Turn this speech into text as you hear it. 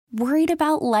Worried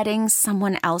about letting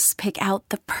someone else pick out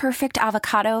the perfect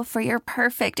avocado for your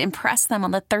perfect impress them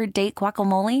on the third date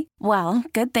guacamole? Well,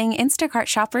 good thing Instacart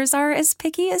shoppers are as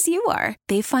picky as you are.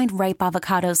 They find ripe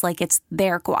avocados like it's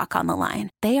their guac on the line.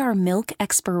 They are milk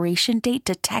expiration date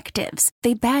detectives.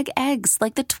 They bag eggs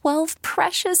like the 12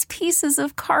 precious pieces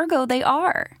of cargo they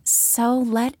are. So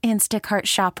let Instacart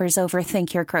shoppers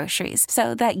overthink your groceries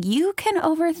so that you can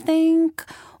overthink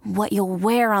what you'll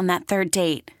wear on that third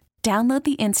date. Download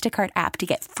the Instacart app to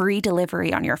get free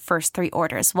delivery on your first 3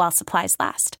 orders while supplies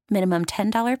last. Minimum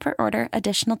 $10 per order.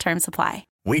 Additional terms apply.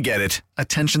 We get it.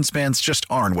 Attention spans just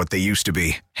aren't what they used to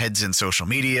be. Heads in social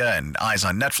media and eyes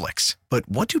on Netflix. But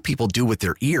what do people do with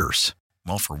their ears?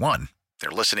 Well, for one, they're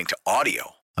listening to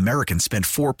audio. Americans spend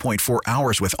 4.4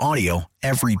 hours with audio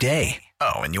every day.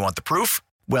 Oh, and you want the proof?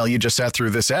 Well, you just sat through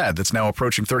this ad that's now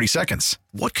approaching 30 seconds.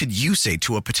 What could you say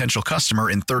to a potential customer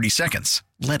in 30 seconds?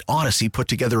 Let Odyssey put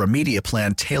together a media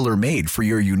plan tailor-made for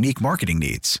your unique marketing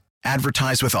needs.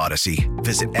 Advertise with Odyssey.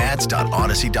 Visit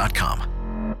ads.odyssey.com.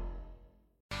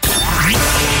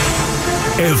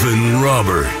 Evan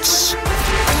Roberts.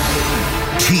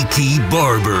 Tiki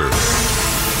Barber.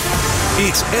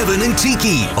 It's Evan and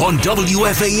Tiki on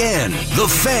WFAN, The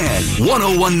Fan,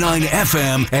 101.9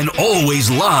 FM, and always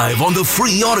live on the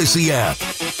free Odyssey app.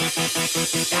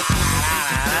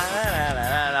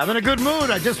 I'm in a good mood.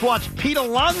 I just watched Pete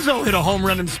Alonso hit a home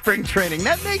run in spring training.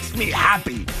 That makes me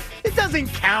happy. It doesn't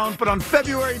count, but on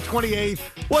February 28th,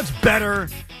 what's better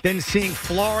than seeing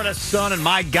Florida Sun and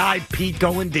my guy Pete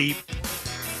going deep?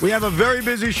 We have a very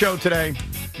busy show today.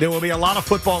 There will be a lot of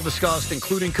football discussed,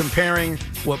 including comparing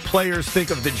what players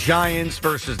think of the Giants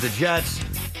versus the Jets.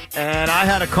 And I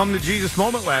had a come-to-Jesus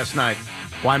moment last night.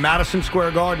 Why Madison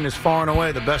Square Garden is far and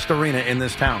away the best arena in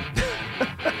this town.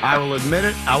 I will admit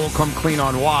it. I will come clean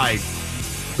on why.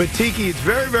 But, Tiki, it's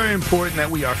very, very important that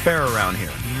we are fair around here.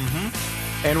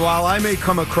 Mm-hmm. And while I may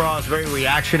come across very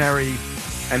reactionary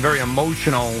and very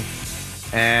emotional,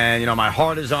 and, my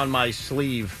heart is on my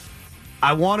sleeve,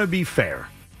 I want to be fair.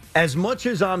 As much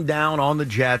as I'm down on the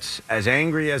Jets, as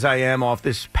angry as I am off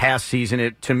this past season,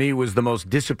 it to me was the most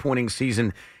disappointing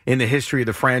season in the history of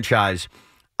the franchise.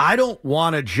 I don't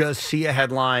want to just see a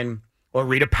headline or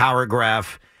read a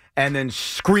paragraph and then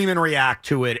scream and react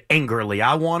to it angrily.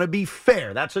 I want to be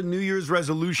fair. That's a New Year's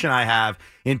resolution I have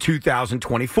in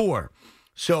 2024.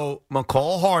 So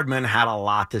Mecole Hardman had a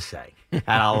lot to say.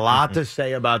 Had a lot to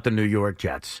say about the New York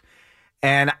Jets.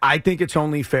 And I think it's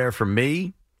only fair for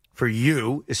me, for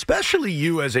you, especially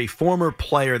you as a former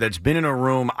player that's been in a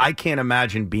room I can't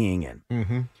imagine being in.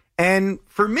 Mm-hmm. And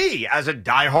for me, as a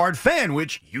diehard fan,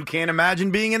 which you can't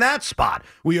imagine being in that spot.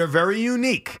 We are very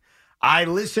unique. I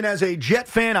listen as a Jet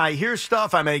fan. I hear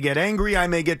stuff. I may get angry. I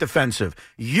may get defensive.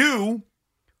 You,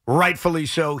 rightfully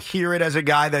so, hear it as a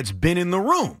guy that's been in the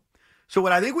room. So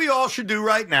what I think we all should do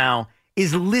right now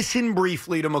is listen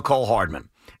briefly to Mecole Hardman.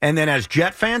 And then as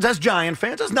Jet fans, as Giant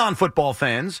fans, as non-football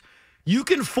fans, you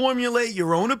can formulate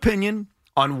your own opinion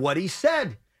on what he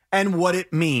said and what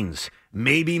it means.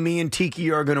 Maybe me and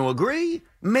Tiki are going to agree.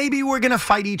 Maybe we're going to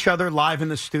fight each other live in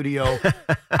the studio.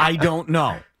 I don't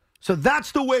know. So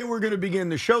that's the way we're going to begin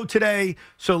the show today.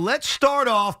 So let's start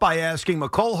off by asking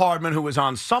Mecole Hardman, who was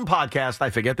on some podcast. I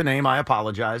forget the name. I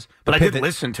apologize. But I did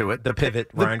listen to it. The Pivot,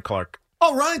 Ryan Clark.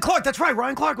 Oh, Ryan Clark. That's right.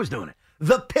 Ryan Clark was doing it.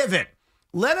 The Pivot.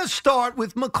 Let us start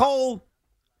with Mecole.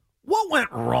 What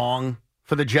went wrong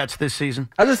for the Jets this season?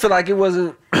 I just feel like it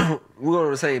wasn't, we were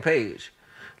on the same page.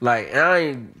 Like, and I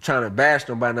ain't trying to bash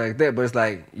nobody like that, but it's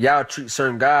like, y'all treat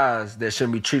certain guys that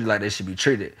shouldn't be treated like they should be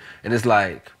treated. And it's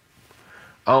like,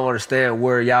 I don't understand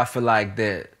where y'all feel like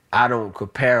that I don't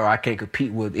compare or I can't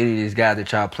compete with any of these guys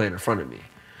that y'all playing in front of me.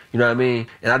 You know what I mean?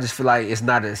 And I just feel like it's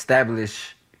not an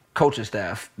established coaching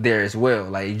staff there as well.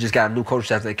 Like, you just got a new coaching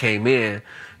staff that came in,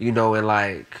 and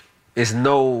like, it's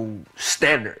no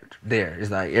standard there.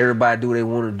 It's like everybody do what they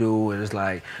want to do, and it's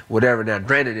like whatever. Now,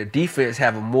 granted, the defense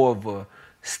have a more of a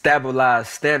stabilized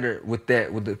standard with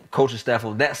the coaching staff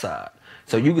on that side.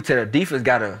 So you could tell the defense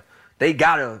got a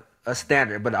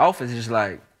standard, but the offense is just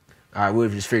like, all right,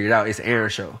 we've just figured it out. It's an Aaron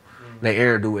show. Let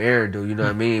Aaron do what Aaron do, you know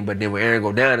what I mean? But then when Aaron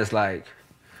go down, it's like,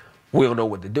 we don't know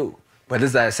what to do. But this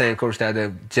is that same coach staff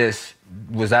that just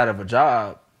was out of a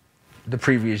job the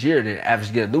previous year, then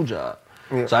averaged get a new job.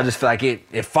 Yeah. So I just feel like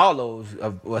it follows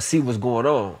or see what's going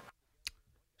on.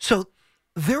 So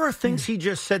there are things he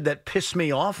just said that piss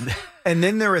me off, and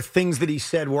then there are things that he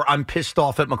said where I'm pissed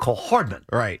off at Mecole Hardman.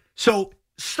 Right. So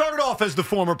started off as the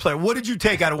former player. What did you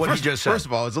take out of what he just said? First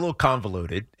of all, it's a little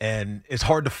convoluted, and it's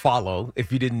hard to follow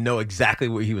if you didn't know exactly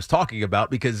what he was talking about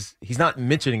because he's not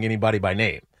mentioning anybody by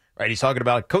name. Right? He's talking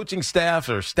about coaching staffs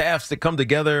or staffs that come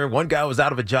together. One guy was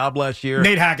out of a job last year.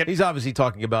 Nate Hackett. He's obviously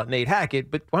talking about Nate Hackett,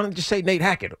 but why don't you just say Nate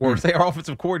Hackett or say our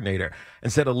offensive coordinator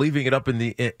instead of leaving it up in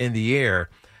the air?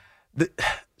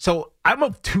 So I'm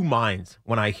of two minds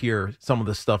when I hear some of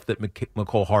the stuff that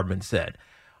Mecole Hardman said.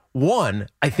 One,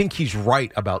 I think he's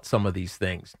right about some of these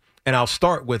things. And I'll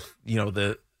start with,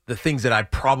 the things that I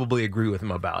probably agree with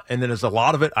him about. And then there's a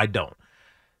lot of it I don't.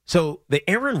 So the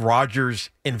Aaron Rodgers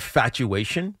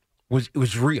infatuation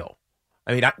was real.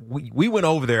 I mean, we went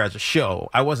over there as a show.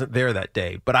 I wasn't there that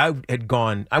day, but I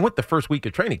went the first week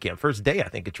of training camp, first day, I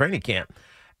think, of training camp.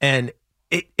 And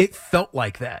it felt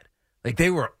like that. Like they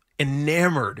were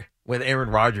enamored with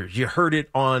Aaron Rodgers. You heard it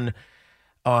on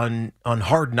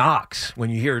Hard Knocks when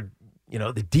you hear,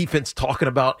 the defense talking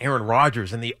about Aaron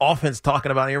Rodgers and the offense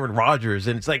talking about Aaron Rodgers.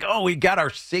 And it's like, oh, we got our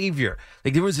savior.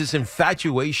 Like there was this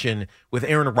infatuation with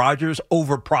Aaron Rodgers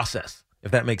over process,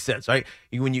 if that makes sense, right?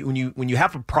 When you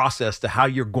have a process to how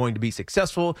you're going to be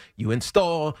successful, you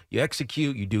install, you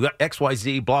execute, you do X, Y,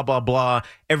 Z, blah, blah, blah.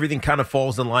 Everything kind of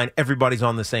falls in line. Everybody's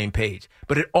on the same page.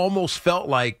 But it almost felt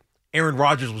like Aaron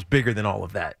Rodgers was bigger than all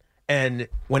of that. And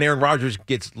when Aaron Rodgers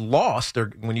gets lost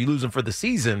or when you lose him for the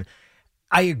season,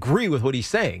 I agree with what he's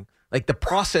saying. Like the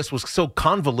process was so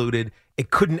convoluted,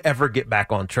 it couldn't ever get back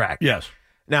on track. Yes.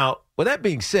 Now, with that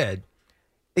being said,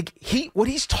 what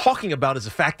he's talking about is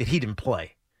the fact that he didn't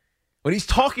play. What he's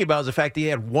talking about is the fact that he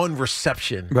had one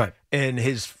reception in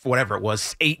his, whatever it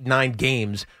was, 8-9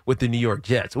 games with the New York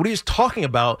Jets. What he was talking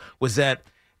about was that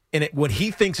what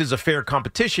he thinks is a fair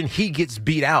competition, he gets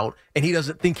beat out, and he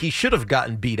doesn't think he should have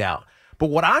gotten beat out. But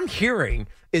what I'm hearing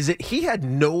is that he had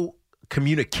no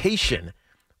communication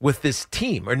with this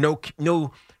team or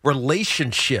no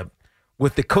relationship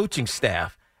with the coaching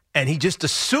staff. And he just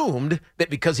assumed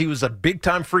that because he was a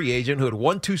big-time free agent who had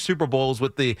won 2 Super Bowls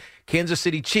with the Kansas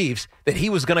City Chiefs, that he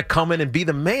was going to come in and be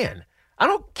the man. I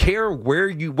don't care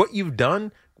what you've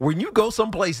done. When you go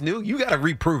someplace new, you got to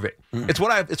reprove it. It's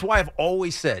why I've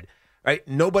always said, right?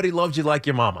 Nobody loves you like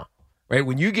your mama, right?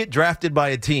 When you get drafted by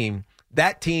a team,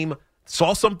 that team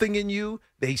saw something in you.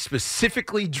 They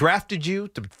specifically drafted you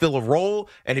to fill a role,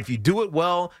 and if you do it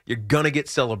well, you're going to get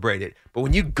celebrated. But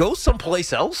when you go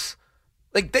someplace else,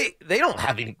 like they don't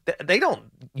have any,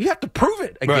 you have to prove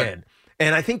it again. Right.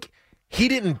 And I think he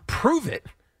didn't prove it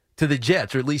to the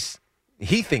Jets, or at least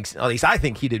I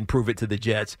think he didn't prove it to the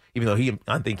Jets, even though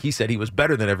I think he said he was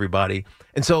better than everybody.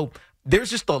 And so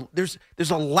there's just there's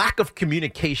a lack of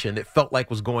communication that felt like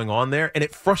was going on there, and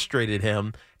it frustrated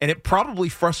him, and it probably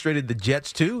frustrated the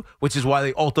Jets too, which is why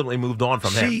they ultimately moved on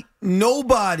from him. See,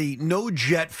 no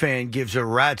Jet fan gives a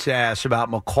rat's ass about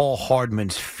Mecole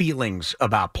Hardman's feelings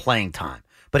about playing time.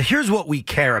 But here's what we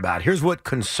care about. Here's what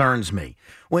concerns me.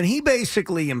 When he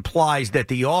basically implies that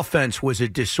the offense was a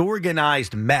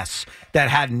disorganized mess that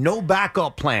had no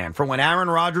backup plan for when Aaron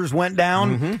Rodgers went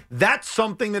down, that's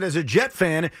something that as a Jet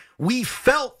fan, we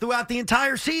felt throughout the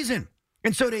entire season.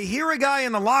 And so to hear a guy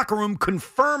in the locker room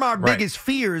confirm our biggest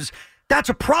fears, that's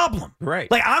a problem.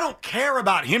 Right. Like, I don't care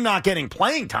about him not getting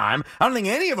playing time. I don't think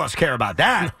any of us care about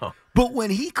that. No. But when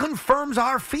he confirms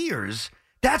our fears,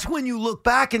 that's when you look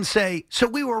back and say, so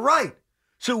we were right.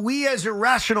 So we as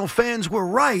irrational fans were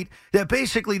right that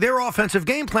basically their offensive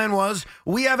game plan was,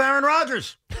 we have Aaron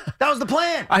Rodgers. That was the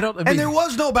plan. And there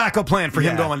was no backup plan for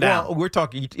him going down. Well, we're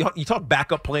talking, you talk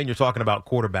backup plan, you're talking about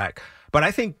quarterback. But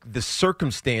I think the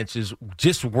circumstances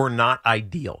just were not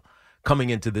ideal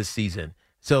coming into this season.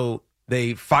 So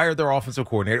they fired their offensive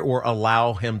coordinator or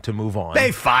allow him to move on.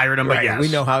 They fired him, right. But yes.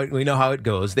 We know how it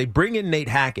goes. They bring in Nate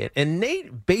Hackett, and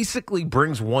Nate basically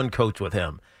brings one coach with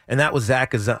him, and that was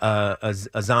Zach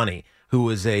Azani, who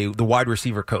was the wide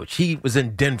receiver coach. He was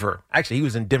in Denver. Actually, he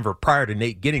was in Denver prior to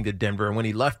Nate getting to Denver, and when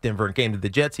he left Denver and came to the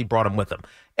Jets, he brought him with him.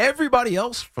 Everybody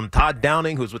else, from Todd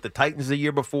Downing, who was with the Titans the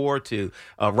year before, to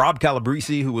Rob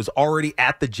Calabrese, who was already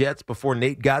at the Jets before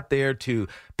Nate got there, to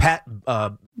Pat.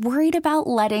 Worried about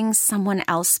letting someone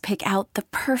else pick out the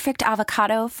perfect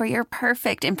avocado for your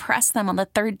perfect impress them on the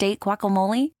third date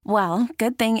guacamole? Well,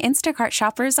 good thing Instacart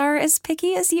shoppers are as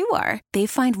picky as you are. They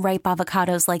find ripe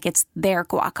avocados like it's their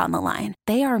guac on the line.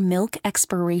 They are milk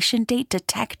expiration date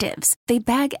detectives. They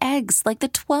bag eggs like the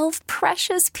 12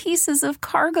 precious pieces of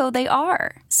cargo they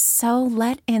are. So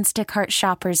let Instacart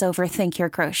shoppers overthink your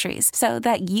groceries so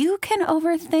that you can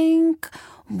overthink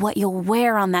what you'll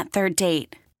wear on that third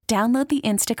date. Download the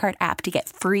Instacart app to get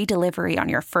free delivery on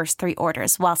your first 3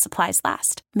 orders while supplies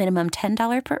last. Minimum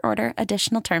 $10 per order.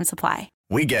 Additional terms apply.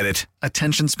 We get it.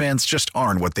 Attention spans just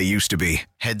aren't what they used to be.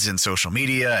 Heads in social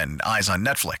media and eyes on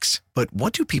Netflix. But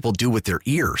what do people do with their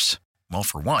ears? Well,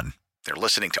 for one, they're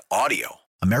listening to audio.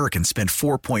 Americans spend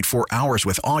 4.4 hours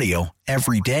with audio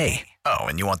every day. Oh,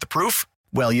 and you want the proof?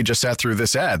 Well, you just sat through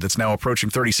this ad that's now approaching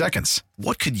 30 seconds.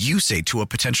 What could you say to a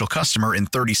potential customer in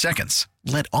 30 seconds?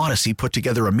 Let Odyssey put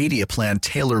together a media plan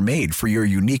tailor-made for your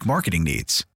unique marketing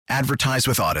needs. Advertise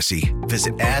with Odyssey.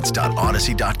 Visit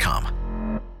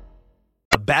ads.odyssey.com.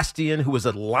 Bastian, who was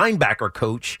a linebacker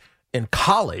coach in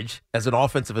college as an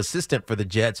offensive assistant for the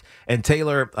Jets, and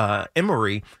Taylor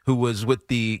Emery, who was with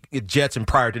the Jets and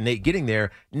prior to Nate getting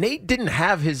there, Nate didn't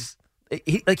have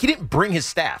he didn't bring his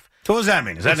staff. So what does that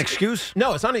mean? Is that an excuse?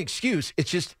 No, it's not an excuse. It's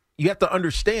just you have to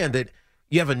understand that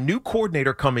you have a new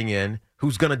coordinator coming in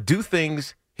who's going to do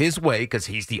things his way because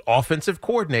he's the offensive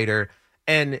coordinator,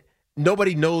 and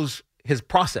nobody knows his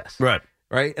process. Right.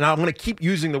 And I'm going to keep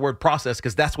using the word process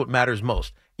because that's what matters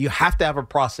most. You have to have a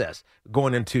process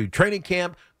going into training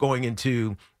camp, going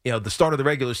into the start of the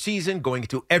regular season, going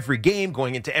into every game,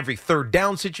 going into every third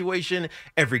down situation,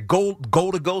 every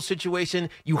goal-to-goal situation.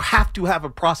 You have to have a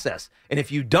process. And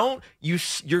if you don't,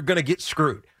 you're going to get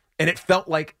screwed. And it felt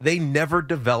like they never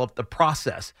developed a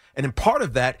process. And in part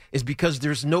of that is because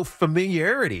there's no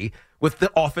familiarity with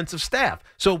the offensive staff.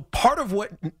 So part of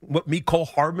what Mecole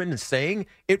Hardman is saying,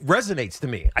 it resonates to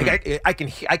me. I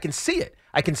can see it.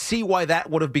 I can see why that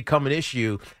would have become an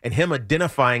issue, and him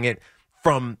identifying it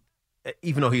from,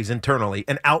 even though he's internally,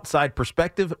 an outside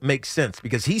perspective makes sense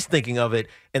because he's thinking of it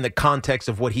in the context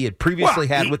of what he had previously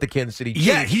had with the Kansas City Chiefs.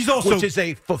 Yeah, he's also, which is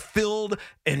a fulfilled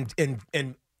and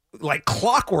like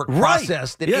clockwork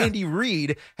process that Andy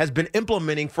Reid has been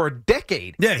implementing for a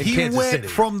decade. Yeah, in he Kansas went City.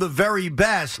 from the very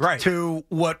best to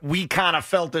what we kind of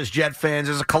felt as Jet fans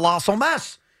as a colossal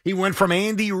mess. He went from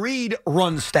Andy Reid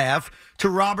run staff to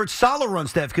Robert Saleh run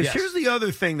staff. Because here's the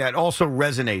other thing that also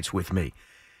resonates with me.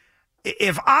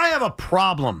 If I have a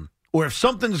problem or if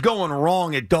something's going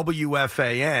wrong at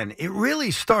WFAN, it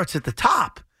really starts at the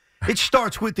top. It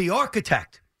starts with the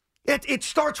architect. It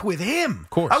starts with him. Of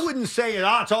course. I wouldn't say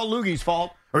it's all Loogie's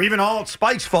fault or even all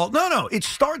Spike's fault. No. It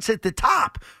starts at the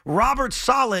top. Robert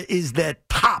Saleh is the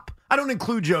top. I don't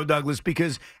include Joe Douglas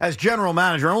because as general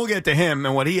manager, and we'll get to him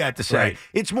and what he had to say,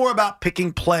 it's more about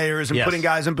picking players and putting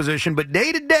guys in position. But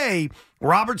day to day,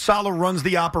 Robert Saleh runs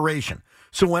the operation.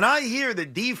 So when I hear the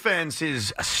defense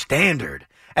is a standard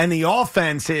and the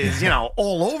offense is,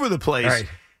 all over the place,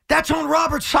 that's on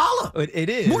Robert Saleh. It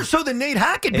is. More so than Nate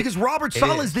Hackett because Robert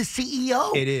Saleh is the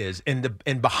CEO. It is.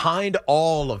 And behind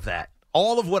all of that,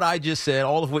 all of what I just said,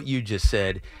 all of what you just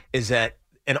said, is that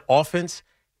an offense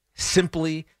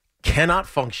simply cannot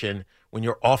function when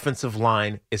your offensive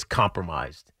line is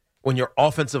compromised, when your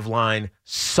offensive line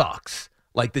sucks.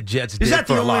 Like the Jets did. Is that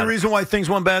the only reason why things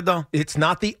went bad, though? It's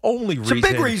not the only reason. It's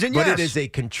a big reason, but it is a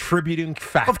contributing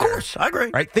factor. Of course, I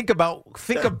agree. Right? Think about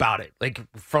it. Like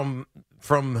from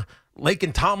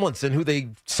Laken Tomlinson, who they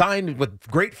signed with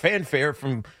great fanfare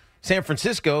from San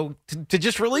Francisco, to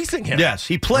just releasing him. Yes,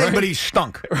 he played, but he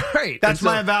stunk. Right. That's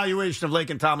my evaluation of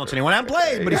Laken Tomlinson. He went out and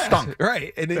played, but he stunk.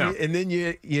 Right. And then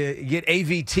you get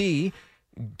AVT,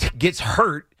 gets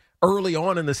hurt early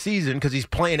on in the season because he's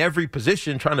playing every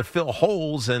position trying to fill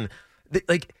holes. And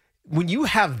when you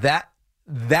have that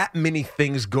many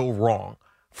things go wrong,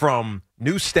 from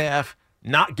new staff,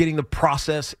 not getting the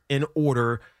process in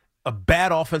order, a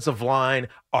bad offensive line,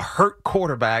 a hurt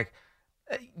quarterback,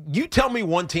 you tell me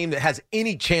one team that has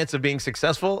any chance of being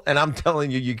successful, and I'm telling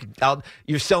you,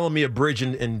 you're selling me a bridge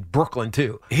in Brooklyn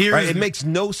too. It makes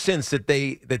no sense that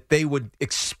they would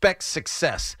expect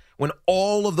success when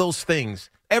all of those things,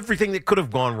 everything that could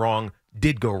have gone wrong,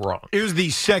 did go wrong. Here's the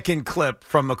second clip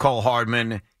from Mecole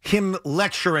Hardman, him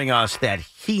lecturing us that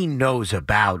he knows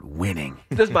about winning.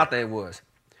 This my thing was,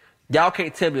 y'all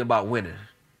can't tell me about winning.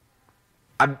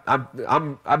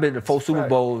 I've been to 4 Super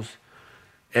Bowls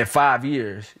in 5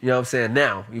 years. You know what I'm saying?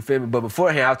 Now, you feel me? But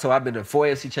beforehand, I've been to 4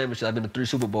 AFC championships. I've been to 3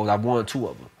 Super Bowls. I've won 2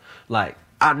 of them. Like,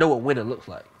 I know what winning looks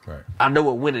like. Right. I know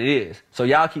what winning is. So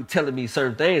y'all keep telling me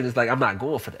certain things. It's like I'm not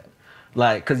going for that.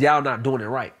 Like, because y'all not doing it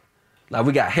right. Like,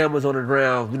 we got hammers on the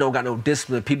ground. We don't got no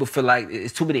discipline. People feel like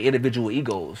it's too many individual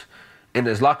egos in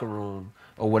this locker room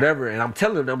or whatever. And I'm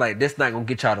telling them, like, this not going to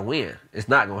get y'all to win. It's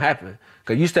not going to happen.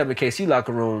 Because you step in the KC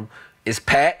locker room, it's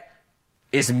Pat,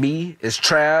 it's me, it's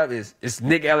Trav, it's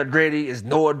Nick Allegretti, it's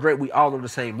Noah Drake. We all on the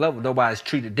same level. Nobody's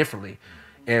treated differently.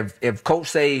 If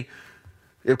Coach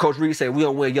Reed say we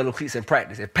don't wear yellow cleats in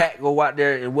practice, if Pat go out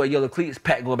there and wear yellow cleats,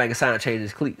 Pat go back inside and change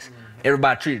his cleats.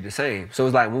 Everybody treated the same. So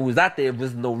it's like when we was out there, there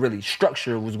was no really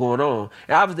structure was going on.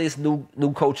 And obviously it's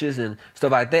new coaches and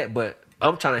stuff like that, but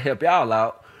I'm trying to help y'all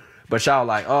out. But y'all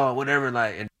like, oh, whatever.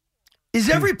 Like, is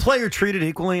every player treated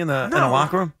equally in the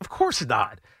locker room? Of course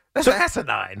not. That's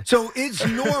asinine. So it's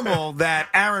normal that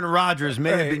Aaron Rodgers may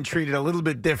have been treated a little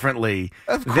bit differently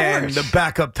than the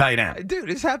backup tight end. Dude,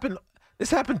 this happened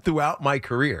throughout my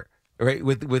career, right?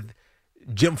 With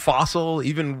Jim Fossil,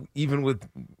 even with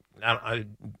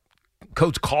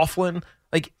Coach Coughlin.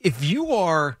 Like, if you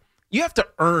have to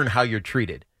earn how you're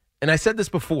treated. And I said this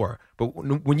before, but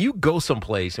when you go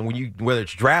someplace and whether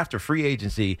it's draft or free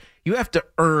agency, you have to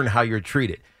earn how you're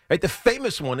treated. Right? The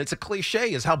famous one, it's a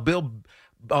cliche, is how Bill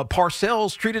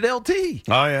Parcells treated LT.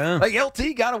 Oh, yeah. Like,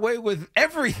 LT got away with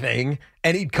everything,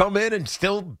 and he'd come in and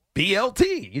still be LT.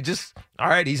 You just, all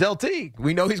right, he's LT.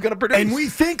 We know he's going to produce. And we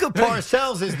think of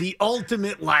Parcells as the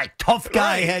ultimate, like, tough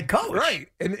guy head coach. Right.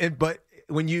 But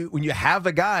when you have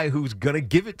a guy who's going to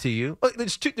give it to you,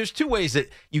 there's two ways that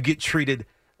you get treated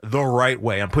the right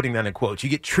way. I'm putting that in quotes. You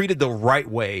get treated the right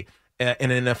way in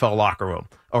an NFL locker room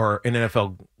or an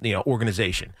NFL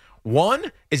organization.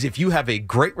 One is if you have a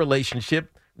great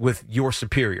relationship with your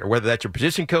superior, whether that's your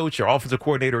position coach, your offensive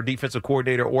coordinator, or defensive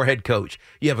coordinator, or head coach.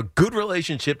 You have a good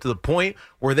relationship to the point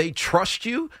where they trust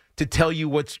you to tell you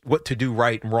what to do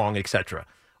right and wrong, etc.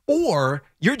 Or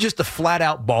you're just a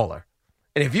flat-out baller.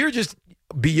 And if you're just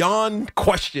beyond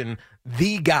question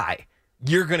the guy,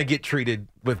 you're going to get treated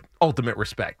with ultimate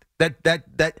respect.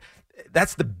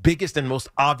 That's the biggest and most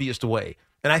obvious way.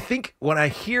 And I think when I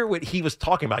hear what he was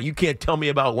talking about, you can't tell me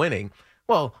about winning.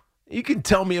 Well, you can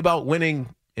tell me about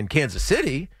winning in Kansas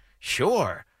City,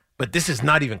 sure. But this is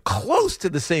not even close to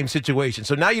the same situation.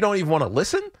 So now you don't even want to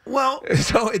listen? Well,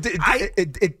 so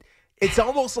it's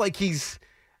almost like he's,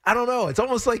 I don't know, it's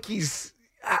almost like he's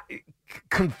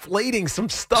conflating some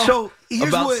stuff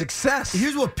about success.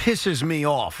 Here's what pisses me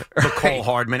off, Mecole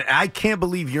Hardman. I can't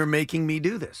believe you're making me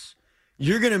do this.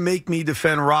 You're going to make me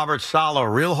defend Robert Saleh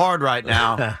real hard right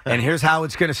now, and here's how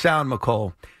it's going to sound,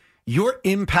 Mecole. Your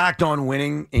impact on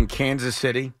winning in Kansas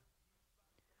City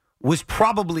was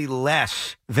probably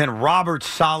less than Robert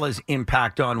Saleh's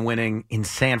impact on winning in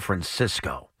San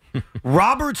Francisco.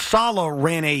 Robert Saleh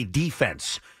ran a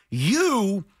defense.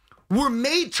 You were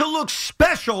made to look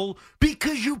special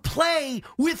because you play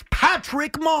with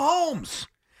Patrick Mahomes.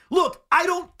 Look, I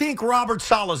don't think Robert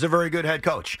Saleh is a very good head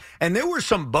coach. And there were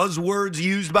some buzzwords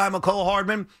used by Mecole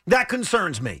Hardman. That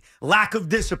concerns me. Lack of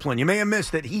discipline. You may have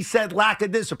missed it. He said lack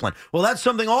of discipline. Well, that's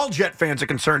something all Jet fans are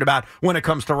concerned about when it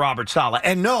comes to Robert Saleh.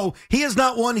 And no, he has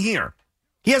not won here.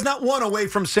 He has not won away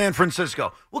from San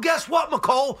Francisco. Well, guess what,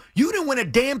 Mecole? You didn't win a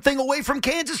damn thing away from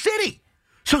Kansas City.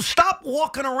 So stop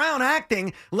walking around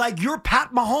acting like you're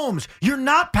Pat Mahomes. You're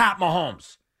not Pat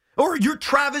Mahomes. Or you're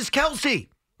Travis Kelce.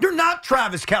 You're not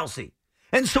Travis Kelce.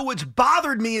 And so what's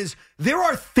bothered me is there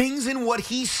are things in what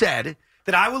he said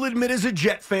that I will admit as a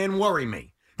Jet fan worry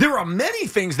me. There are many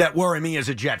things that worry me as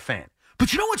a Jet fan.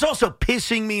 But you know what's also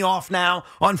pissing me off now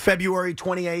on February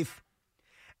 28th?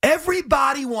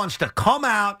 Everybody wants to come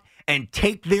out and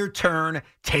take their turn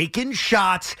taking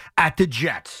shots at the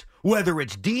Jets. Whether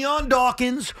it's Deion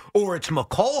Dawkins or it's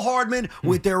Mecole Hardman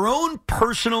with their own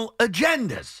personal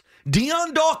agendas.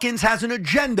 Deion Dawkins has an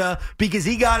agenda because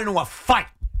he got into a fight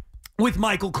with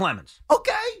Michael Clemens.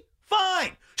 Okay,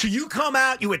 fine. So you come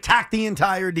out, you attack the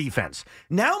entire defense.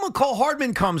 Now Mecole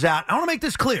Hardman comes out. I want to make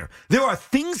this clear. There are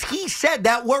things he said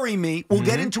that worry me. We'll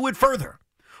get into it further.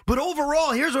 But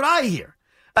overall, here's what I hear.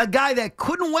 A guy that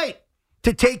couldn't wait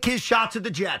to take his shots at the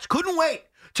Jets. Couldn't wait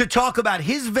to talk about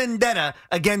his vendetta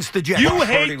against the Jets. You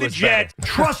hate the Jets.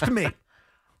 Trust me.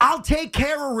 I'll take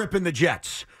care of ripping the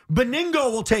Jets. Beningo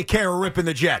will take care of ripping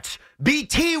the Jets.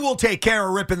 BT will take care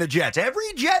of ripping the Jets.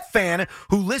 Every Jet fan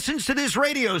who listens to this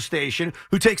radio station,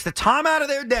 who takes the time out of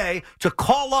their day to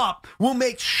call up, will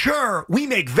make sure we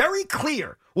make very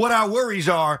clear what our worries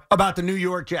are about the New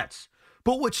York Jets.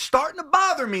 But what's starting to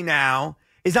bother me now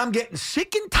is I'm getting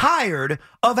sick and tired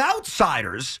of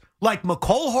outsiders like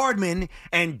Mecole Hardman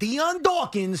and Deion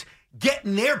Dawkins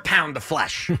getting their pound of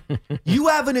flesh. You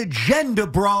have an agenda,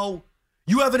 bro.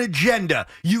 You have an agenda.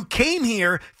 You came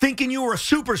here thinking you were a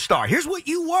superstar. Here's what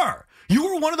you were. You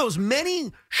were one of those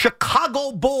many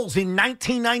Chicago Bulls in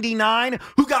 1999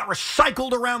 who got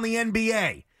recycled around the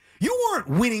NBA. You weren't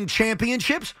winning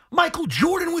championships. Michael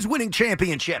Jordan was winning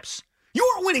championships.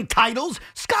 You weren't winning titles.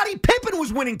 Scottie Pippen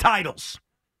was winning titles.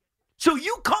 So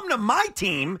you come to my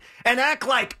team and act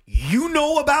like you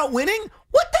know about winning?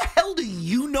 What the hell do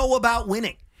you know about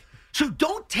winning? So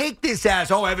don't take this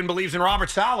as, oh, Evan believes in Robert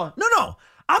Saleh. No.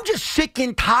 I'm just sick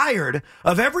and tired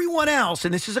of everyone else,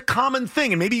 and this is a common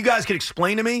thing, and maybe you guys could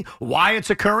explain to me why it's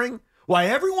occurring, why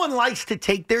everyone likes to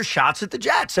take their shots at the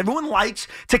Jets. Everyone likes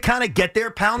to kind of get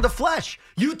their pound of flesh.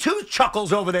 You too,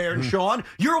 Chuckles over there, Sean.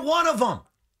 You're one of them.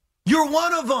 You're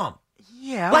one of them.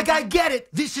 Yeah. Like, I get it.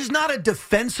 This is not a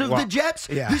defense of the Jets.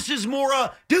 Yeah. This is more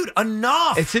dude,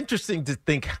 enough. It's interesting to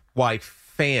think why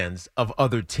fans of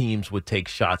other teams would take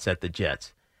shots at the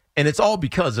Jets. And it's all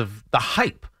because of the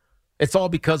hype. It's all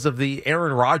because of the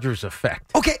Aaron Rodgers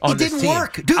effect. Okay, it didn't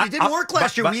work. Dude, it didn't work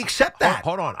last year. We accept that.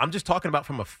 Hold on. I'm just talking about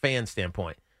from a fan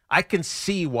standpoint. I can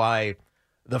see why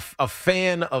a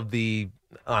fan of the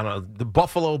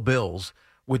Buffalo Bills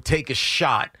would take a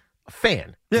shot. A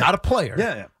fan, not a player.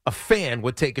 Yeah. A fan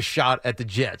would take a shot at the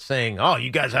Jets saying, oh, you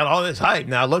guys had all this hype.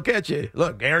 Now look at you.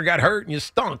 Look, Aaron got hurt and you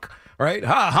stunk, right?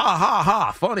 Ha, ha, ha,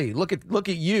 ha. Funny. Look at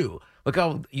you. Look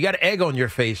how you got egg on your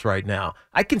face right now.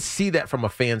 I can see that from a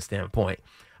fan standpoint.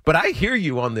 But I hear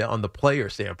you on the player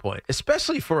standpoint,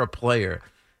 especially for a player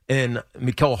in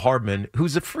Mecole Hardman,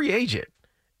 who's a free agent.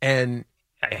 And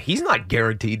he's not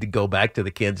guaranteed to go back to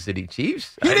the Kansas City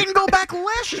Chiefs. He didn't go back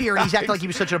last year, and he's acting like he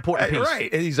was such an important piece.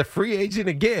 Right, and he's a free agent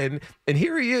again, and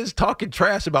here he is talking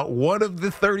trash about one of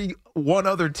the 31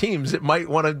 other teams that might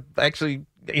want to actually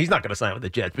 – he's not going to sign with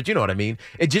the Jets, but you know what I mean.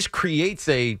 It just creates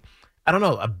a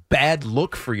bad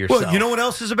look for yourself. Well, you know what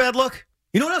else is a bad look?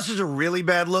 You know what else is a really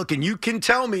bad look? And you can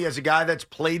tell me as a guy that's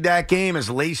played that game, has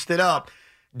laced it up,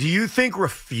 do you think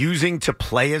refusing to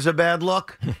play is a bad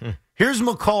look? Here's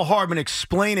Mecole Hardman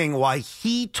explaining why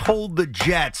he told the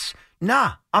Jets,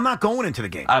 nah, I'm not going into the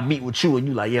game. I meet with you and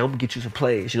you like, yeah, I'm going to get you some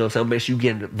plays. You know what I'm saying? Make sure you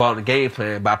get involved in the game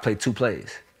plan, but I play 2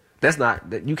 plays. That's not,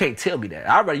 you can't tell me that.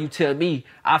 I'd rather you tell me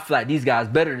I feel like these guys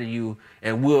better than you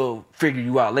and we'll figure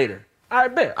you out later. I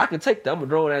bet. I can take that. I'm a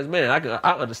grown-ass man.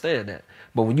 I understand that.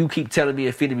 But when you keep telling me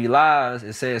and feeding me lies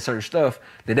and saying certain stuff,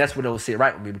 then that's what don't sit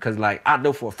right with me because, like, I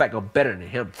know for a fact I'm better than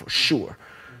him for sure.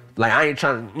 Like, I ain't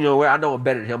trying to, I know I'm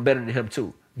better than him. I'm better than him,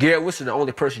 too. Garrett Wilson, the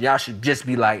only person y'all should just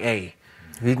be like, hey.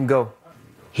 He can go.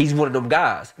 He's one of them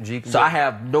guys. So I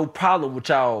have no problem with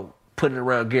y'all putting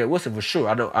around Garrett Wilson for sure.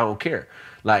 I don't care.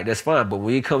 Like, that's fine. But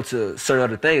when it comes to certain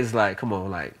other things, it's like, come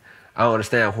on, like, I don't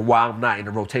understand why I'm not in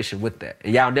the rotation with that.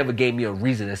 And y'all never gave me a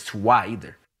reason as to why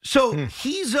either. So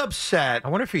he's upset. I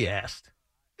wonder if he asked.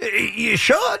 You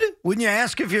should. Wouldn't you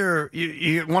ask if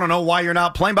you want to know why you're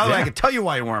not playing? By the way, I can tell you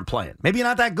why you weren't playing. Maybe you're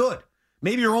not that good.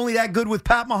 Maybe you're only that good with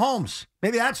Pat Mahomes.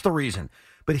 Maybe that's the reason.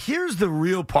 But here's the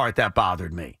real part that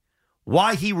bothered me.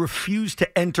 Why he refused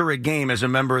to enter a game as a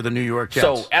member of the New York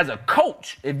Jets. So as a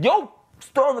coach, if your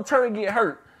star return get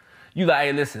hurt, you like,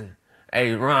 hey, listen,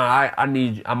 hey, Ron,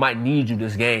 I might need you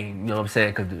this game. You know what I'm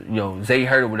saying? Because, Zay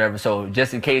hurt or whatever. So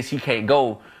just in case he can't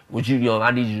go, would you, I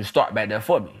need you to start back there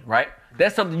for me, right?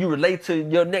 That's something you relate to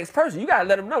your next person. You got to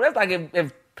let them know. That's like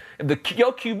if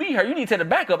your QB hurt, you need to tell the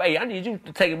backup, hey, I need you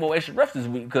to take more extra reps this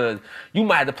week because you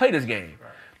might have to play this game.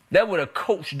 Right. That's what a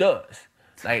coach does.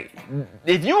 Like,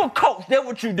 if you a coach, that's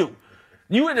what you do.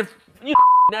 You in the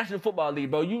National Football League,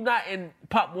 bro. You not in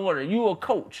Pop Warner. You a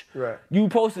coach. Right. You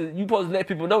supposed to let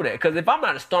people know that. Because if I'm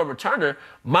not a star returner,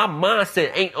 my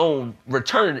mindset ain't on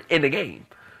returning in the game.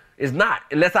 It's not,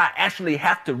 unless I actually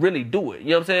have to really do it.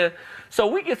 You know what I'm saying? So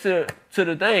we get to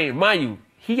the thing. Mind you,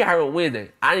 he got here on Wednesday.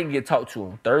 I didn't get talked to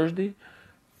on Thursday,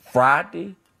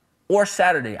 Friday, or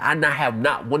Saturday. I have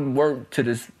not one word to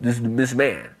this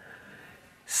man.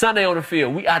 Sunday on the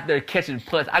field, we out there catching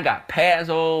punts. I got pads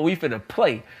on. We finna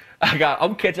play.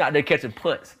 I'm catching out there catching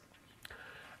punts.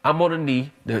 I'm on the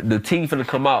knee. The team finna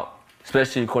come out,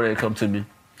 especially the coordinator come to me.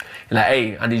 And like,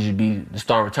 hey, I need you to be the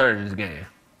star returner in this game.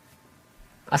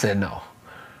 I said, no.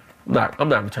 I'm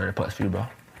not returning punts for you, bro.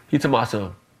 He told me, I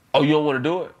said, oh, you don't want to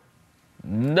do it?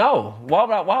 No. Why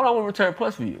would I want to return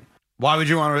punts for you? Why would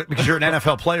you want to? Because you're an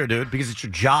NFL player, dude. Because it's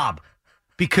your job.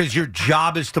 Because your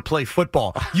job is to play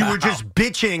football. You were just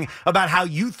bitching about how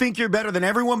you think you're better than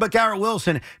everyone but Garrett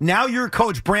Wilson. Now your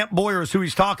coach, Brant Boyers, who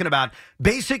he's talking about,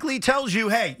 basically tells you,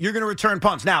 hey, you're going to return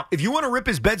punts. Now, if you want to rip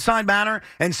his bedside manner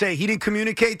and say he didn't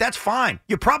communicate, that's fine.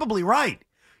 You're probably right.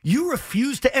 You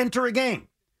refuse to enter a game.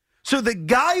 So the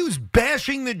guy who's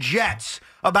bashing the Jets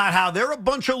about how they're a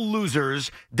bunch of losers,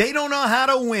 they don't know how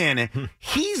to win,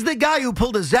 he's the guy who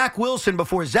pulled a Zach Wilson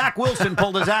before Zach Wilson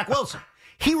pulled a Zach Wilson.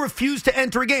 He refused to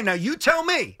enter a game. Now, you tell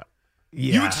me,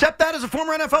 you accept that as a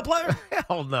former NFL player?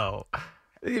 Hell no.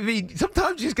 I mean,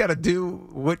 sometimes you just got to do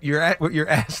what you're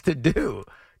asked to do,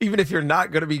 even if you're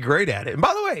not going to be great at it. And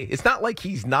by the way, it's not like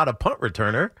he's not a punt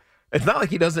returner. It's not like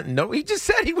he doesn't know. He just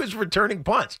said he was returning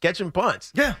punts, catching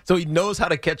punts. Yeah. So he knows how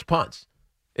to catch punts.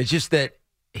 It's just that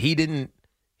he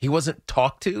wasn't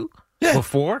talked to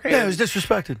before. Yeah, he was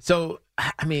disrespected. So,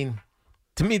 I mean,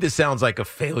 to me, this sounds like a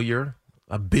failure,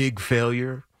 a big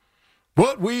failure.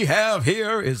 What we have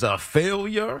here is a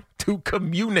failure to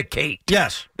communicate.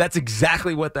 Yes. That's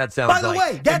exactly what that sounds like.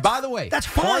 By the way, that's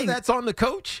fine. Part of that's on the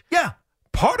coach. Yeah.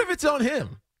 Part of it's on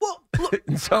him. Well, look,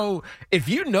 So if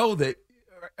you know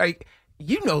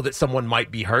that someone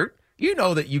might be hurt, you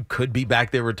know that you could be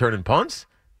back there returning punts.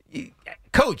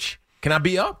 Coach, can I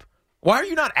be up? Why are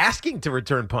you not asking to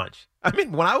return punch? I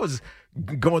mean, when I was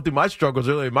going through my struggles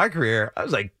earlier in my career, I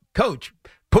was like, Coach,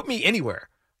 put me anywhere.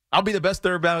 I'll be the best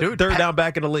third down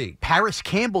back in the league. Paris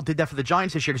Campbell did that for the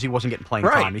Giants this year because he wasn't getting playing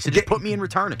time. He said, just put me in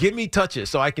returning. Give me touches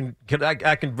so I can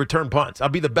return punts. I'll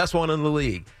be the best one in the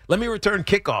league. Let me return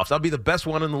kickoffs. I'll be the best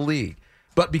one in the league.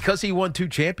 But because he won 2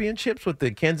 championships with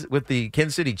the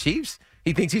Kansas City Chiefs,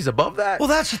 he thinks he's above that? Well,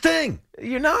 that's the thing.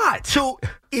 You're not. So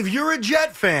if you're a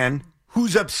Jet fan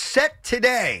who's upset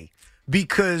today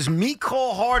because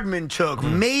Mecole Hardman took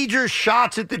major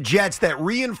shots at the Jets that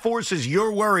reinforces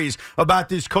your worries about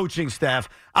this coaching staff,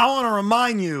 I want to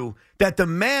remind you that the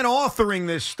man authoring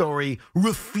this story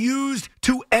refused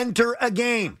to enter a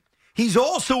game. He's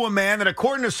also a man that,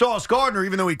 according to Sauce Gardner,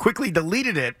 even though he quickly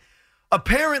deleted it,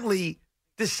 apparently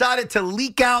decided to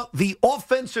leak out the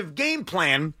offensive game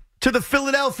plan to the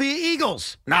Philadelphia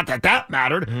Eagles. Not that that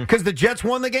mattered, because the Jets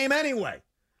won the game anyway.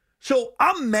 So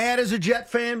I'm mad as a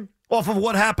Jet fan off of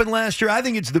what happened last year. I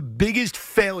think it's the biggest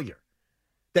failure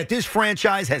that this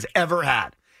franchise has ever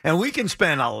had. And we can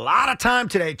spend a lot of time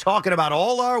today talking about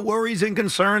all our worries and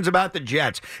concerns about the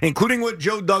Jets, including what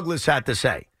Joe Douglas had to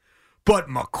say. But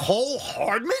Mecole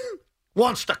Hardman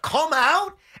wants to come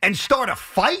out and start a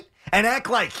fight and act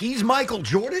like he's Michael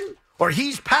Jordan or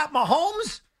he's Pat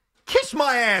Mahomes? Kiss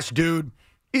my ass, dude.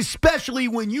 Especially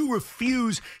when you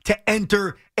refuse to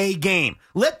enter a game.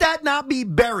 Let that not be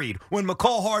buried when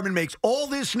Mecole Hardman makes all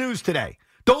this news today.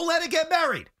 Don't let it get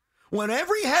buried. When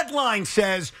every headline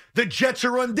says the Jets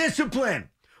are undisciplined,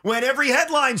 when every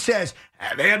headline says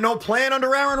they had no plan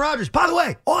under Aaron Rodgers. By the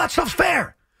way, all that stuff's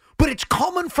fair. But it's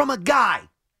coming from a guy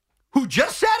who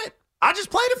just said it. I just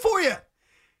played it for you.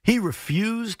 He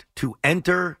refused to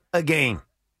enter a game.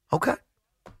 Okay.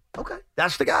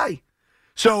 That's the guy.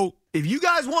 So if you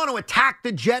guys want to attack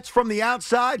the Jets from the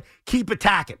outside, keep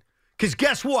attacking. Because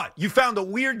guess what? You found a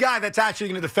weird guy that's actually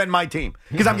going to defend my team.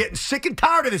 Because I'm getting sick and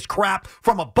tired of this crap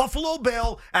from a Buffalo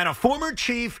Bill and a former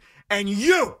Chief and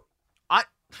you.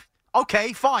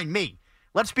 Okay, fine, me.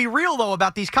 Let's be real, though,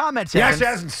 about these comments. He actually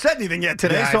hasn't said anything yet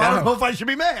today, so I don't know if I should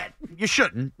be mad. You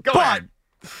shouldn't. Go ahead.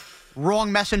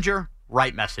 Wrong messenger,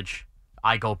 right message.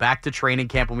 I go back to training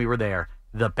camp when we were there.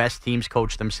 The best teams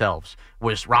coach themselves.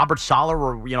 Was Robert Saleh,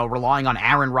 relying on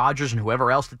Aaron Rodgers and whoever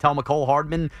else to tell Mecole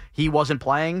Hardman he wasn't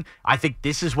playing? I think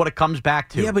this is what it comes back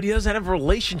to. Yeah, but he doesn't have a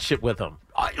relationship with him.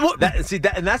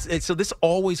 So this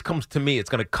always comes to me. It's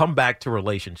going to come back to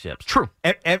relationships. True.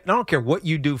 I don't care what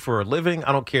you do for a living.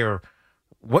 I don't care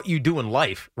what you do in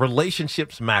life.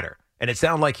 Relationships matter. And it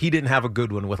sounded like he didn't have a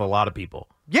good one with a lot of people.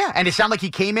 Yeah, and it sounded like he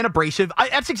came in abrasive.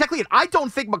 That's exactly it. I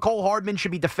don't think Mecole Hardman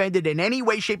should be defended in any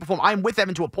way, shape, or form. I'm with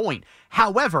Evan to a point.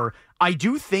 However, I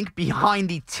do think behind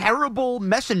the terrible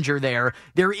messenger there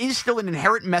is still an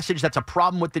inherent message that's a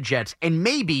problem with the Jets. And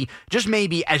maybe, just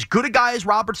maybe, as good a guy as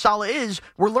Robert Saleh is,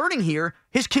 we're learning here,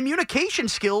 his communication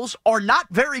skills are not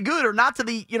very good or not to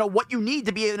the, what you need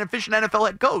to be an efficient NFL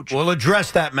head coach. We'll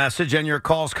address that message and your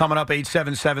calls coming up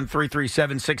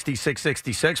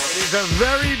 877-337-6666. It is a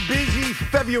very busy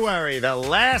February, the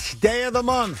last day of the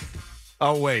month.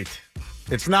 Oh, wait.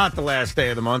 It's not the last day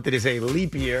of the month. It is a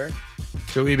leap year.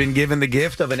 So we've been given the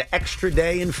gift of an extra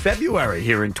day in February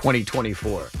here in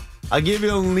 2024. I'll give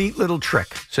you a neat little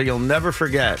trick so you'll never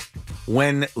forget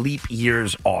when leap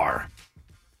years are.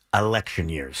 Election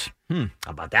years. How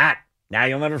about that? Now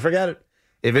you'll never forget it.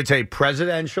 If it's a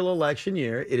presidential election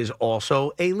year, it is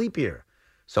also a leap year.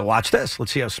 So watch this.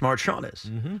 Let's see how smart Sean is.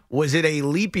 Was it a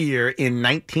leap year in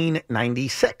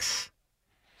 1996?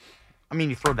 I mean,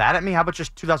 you throw that at me? How about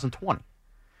just 2020?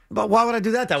 But why would I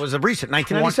do that? That was a recent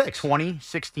 1996. 20,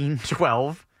 16,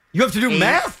 12. You have to do 8,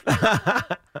 math?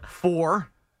 4.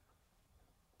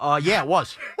 Yeah, it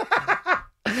was.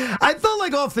 I felt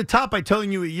like off the top by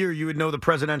telling you a year, you would know the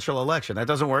presidential election. That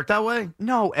doesn't work that way?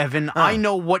 No, Evan. I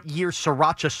know what year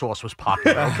sriracha sauce was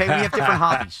popular, okay? We have different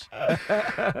hobbies.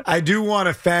 I do want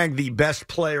to thank the best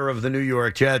player of the New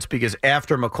York Jets because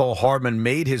after Mecole Hardman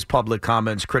made his public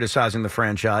comments criticizing the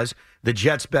franchise, the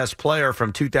Jets' best player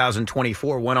from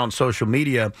 2024 went on social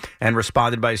media and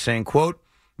responded by saying, quote,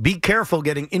 "Be careful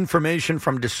getting information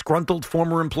from disgruntled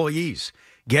former employees.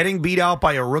 Getting beat out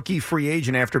by a rookie free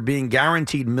agent after being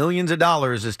guaranteed millions of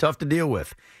dollars is tough to deal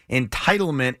with.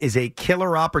 Entitlement is a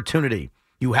killer opportunity.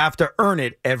 You have to earn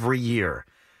it every year."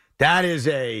 That is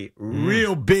a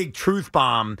real big truth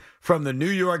bomb from the New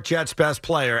York Jets' best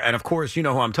player. And, of course, you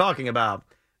know who I'm talking about,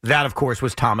 That, of course,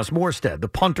 was Thomas Morstead, the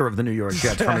punter of the New York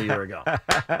Jets from a year ago.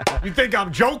 You think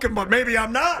I'm joking, but maybe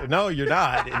I'm not. No, you're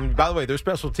not. And by the way, their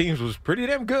special teams was pretty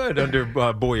damn good under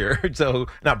Boyer. So,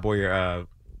 not Boyer.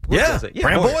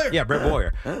 Brant Boyer. Yeah, Brant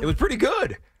Boyer. It was pretty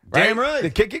good. Damn right. The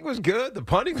kicking was good. The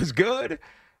punting was good.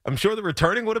 I'm sure the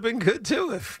returning would have been good,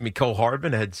 too, if Mecole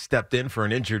Hardman had stepped in for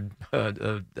an injured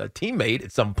teammate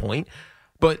at some point.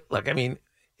 But,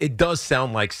 it does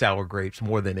sound like sour grapes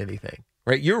more than anything.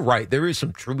 Right, you're right. There is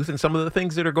some truth in some of the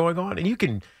things that are going on, and you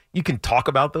can talk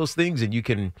about those things and you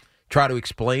can try to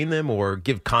explain them or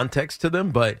give context to them.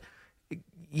 But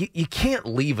you can't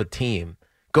leave a team,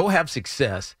 go have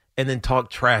success, and then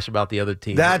talk trash about the other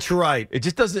team. That's right. It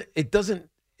just doesn't. It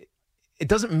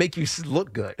doesn't make you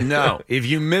look good. No. If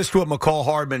you missed what Mecole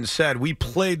Hardman said, we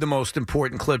played the most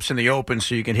important clips in the open,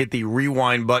 so you can hit the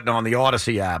rewind button on the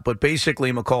Odyssey app. But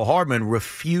basically, Mecole Hardman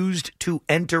refused to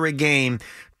enter a game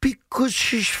because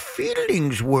his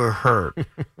feelings were hurt.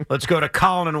 Let's go to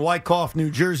Colin in Wyckoff,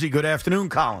 New Jersey. Good afternoon,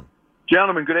 Colin.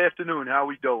 Gentlemen, good afternoon. How are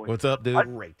we doing? What's up, dude?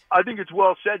 Great. I think it's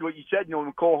well said what you said.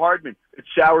 Mecole Hardman, it's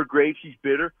sour grapes. He's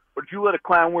bitter. But if you let a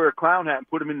clown wear a clown hat and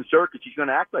put him in the circus, he's going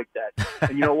to act like that.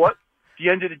 And you know what? At the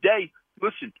end of the day,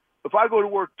 listen, if I go to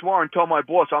work tomorrow and tell my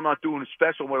boss I'm not doing a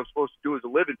special and what I'm supposed to do as a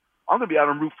living, I'm going to be out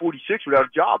on Route 46 without a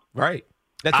job. Right.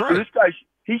 That's right. This guy,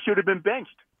 he should have been benched.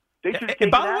 They should have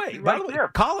taken action right there.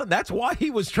 Colin, that's why he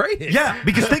was traded. Yeah,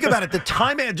 because think about it. The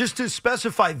time, just to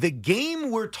specify, the game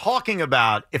we're talking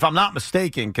about, if I'm not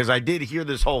mistaken, because I did hear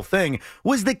this whole thing,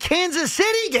 was the Kansas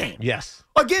City game. Yes.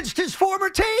 Against his former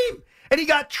team. And he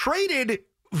got traded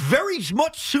very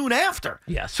much soon after.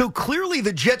 Yes. So clearly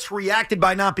the Jets reacted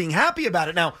by not being happy about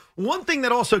it. Now, one thing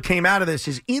that also came out of this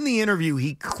is in the interview,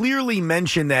 he clearly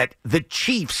mentioned that the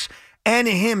Chiefs and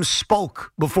him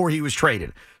spoke before he was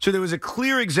traded. So there was a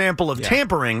clear example of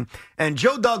tampering. And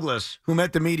Joe Douglas, who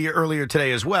met the media earlier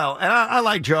today as well, and I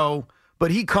like Joe,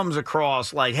 but he comes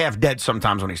across like half dead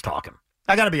sometimes when he's talking.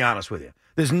 I got to be honest with you.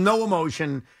 There's no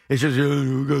emotion. It's just,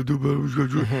 we got to do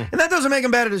better. And that doesn't make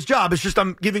him bad at his job. It's just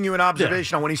I'm giving you an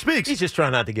observation on when he speaks. He's just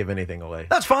trying not to give anything away.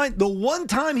 That's fine. The one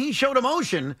time he showed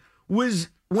emotion was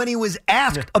when he was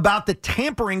asked about the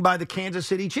tampering by the Kansas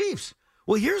City Chiefs.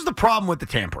 Well, here's the problem with the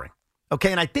tampering.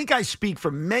 Okay, and I think I speak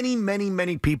for many, many,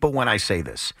 many people when I say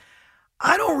this.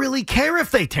 I don't really care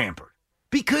if they tampered.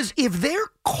 Because if they're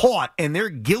caught and they're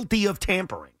guilty of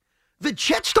tampering, the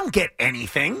Jets don't get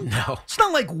anything. No. It's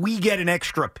not like we get an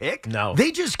extra pick. No.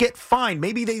 They just get fined.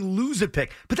 Maybe they lose a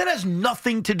pick. But that has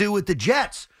nothing to do with the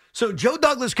Jets. So Joe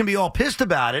Douglas can be all pissed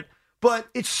about it, but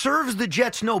it serves the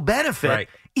Jets no benefit. Right.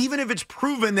 Even if it's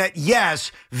proven that,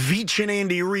 yes, Veach and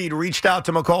Andy Reid reached out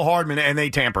to Mecole Hardman and they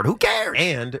tampered. Who cares?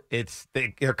 And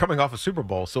they're coming off a Super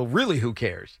Bowl, so really who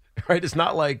cares? Right? It's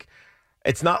not like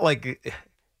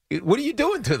what are you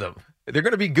doing to them? They're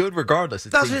going to be good regardless.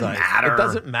 It doesn't matter. It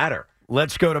doesn't matter.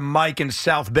 Let's go to Mike in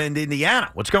South Bend,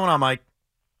 Indiana. What's going on, Mike?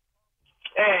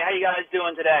 Hey, how you guys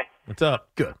doing today? What's up?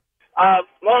 Good.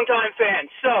 Long-time fan.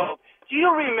 So, do you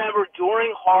remember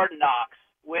during Hard Knocks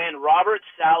when Robert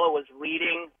Saleh was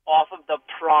reading off of the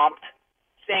prompt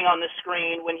saying on the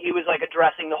screen when he was,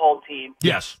 addressing the whole team?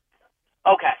 Yes.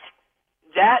 Okay.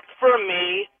 That, for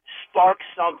me, sparked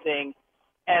something,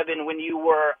 Evan, when you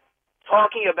were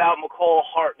talking about Mecole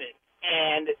Hardman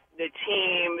and the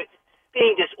team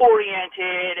being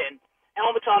disoriented and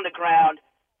helmets on the ground.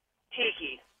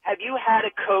 Tiki, have you had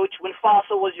a coach when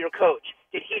Fossil was your coach?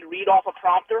 Did he read off a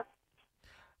prompter?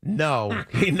 No.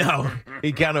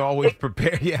 He kind of always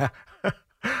prepared. Yeah.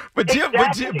 But Jim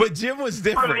was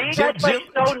different. For me, that's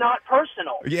so not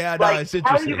personal. Yeah, no, it's interesting.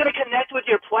 How are you going to connect with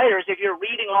your players if you're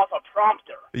reading off a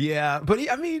prompter? Yeah, but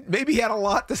maybe he had a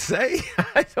lot to say.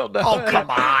 I don't know. Oh,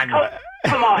 come on.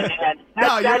 Come on, man.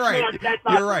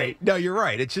 You're right. No, you're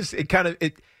right. It's just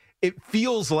it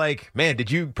feels like, man, did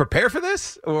you prepare for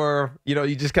this? Or,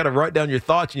 you just kind of write down your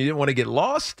thoughts and you didn't want to get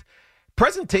lost?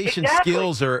 Presentation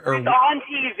skills are it's on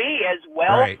TV as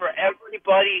well for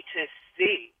everybody to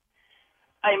see.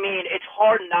 I mean, it's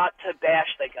hard not to bash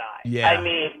the guy. Yeah. I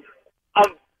mean,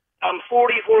 I'm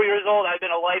 44 years old. I've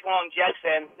been a lifelong Jets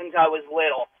fan since I was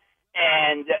little,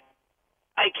 and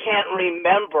I can't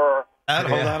remember.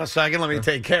 Hold on a second. Let me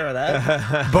take care of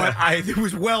that. But it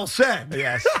was well said.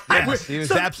 Yes. He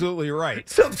was absolutely right.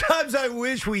 Sometimes I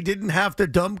wish we didn't have to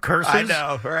dump curses. I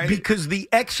know, right? Because the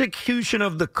execution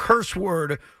of the curse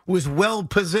word was well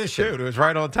positioned. Dude, it was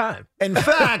right on time. In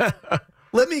fact,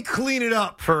 let me clean it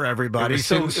up for everybody. It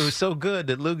was so good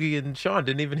that Loogie and Sean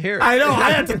didn't even hear it. I know.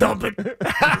 I had to dump it.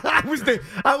 I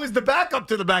was the backup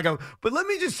to the backup. But let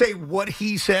me just say what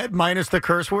he said, minus the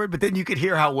curse word, but then you could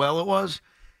hear how well it was.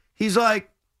 He's like,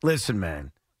 listen,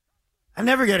 man, I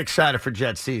never get excited for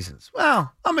Jet seasons.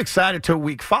 Well, I'm excited till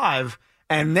week 5,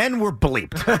 and then we're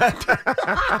bleeped.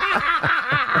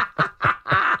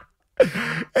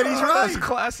 And he's right. That's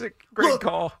classic. Great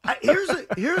call.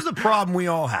 Here's the problem we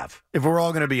all have, if we're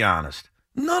all going to be honest.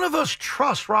 None of us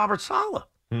trust Robert Saleh.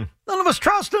 None of us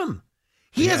trust him.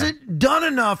 He hasn't done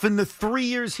enough in the 3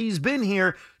 years he's been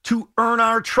here to earn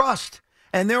our trust.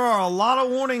 And there are a lot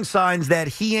of warning signs that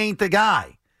he ain't the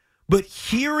guy. But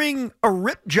hearing a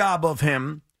rip job of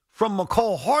him from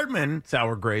Mecole Hardman,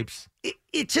 sour grapes,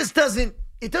 it just doesn't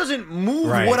move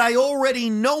right. what I already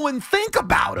know and think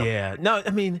about him. Yeah. No, I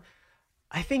mean,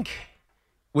 I think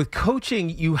with coaching,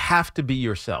 you have to be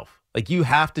yourself. Like, you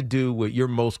have to do what you're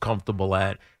most comfortable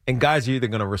at. And guys are either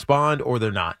going to respond or they're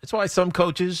not. That's why some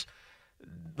coaches,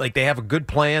 like, they have a good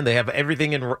plan. They have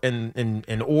everything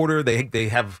in order. They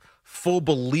have full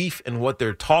belief in what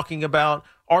they're talking about.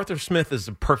 Arthur Smith is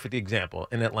a perfect example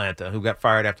in Atlanta, who got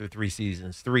fired after 3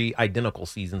 seasons, 3 identical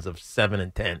seasons of 7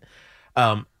 and 10.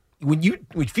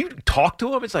 If you talk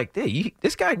to him, it's like, hey,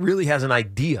 this guy really has an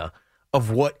idea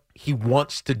of what he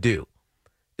wants to do.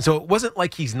 So it wasn't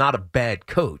like he's not a bad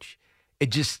coach.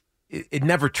 It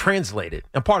never translated.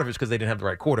 And part of it's because they didn't have the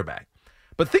right quarterback.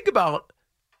 But think about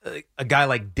a guy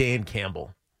like Dan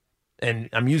Campbell. And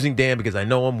I'm using Dan because I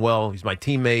know him well. He's my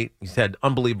teammate. He's had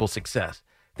unbelievable success.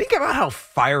 Think about how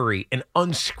fiery and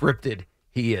unscripted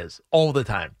he is all the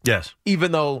time. Yes.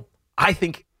 Even though I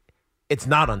think it's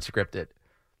not unscripted.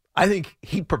 I think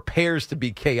he prepares to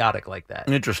be chaotic like that.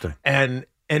 Interesting. And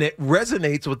it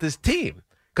resonates with this team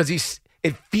because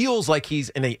it feels like he's,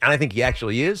 and I think he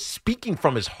actually is, speaking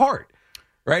from his heart,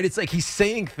 right? It's like he's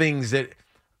saying things that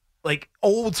like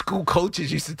old school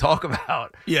coaches used to talk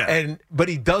about. Yeah. But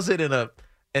he does it in a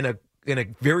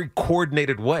very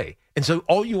coordinated way. And so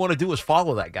all you want to do is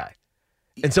follow that guy.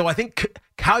 And so I think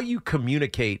how you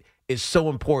communicate is so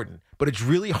important, but it's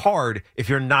really hard if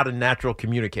you're not a natural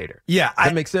communicator. Yeah. Does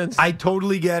that make sense? I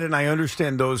totally get it, and I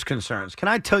understand those concerns. Can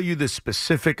I tell you the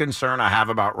specific concern I have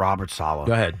about Robert Saleh?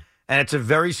 Go ahead. And it's a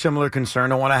very similar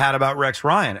concern to one I had about Rex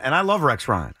Ryan. And I love Rex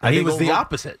Ryan. He was the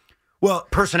opposite. Well,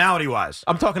 personality-wise.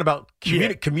 I'm talking about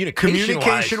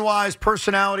communication-wise,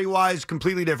 personality-wise,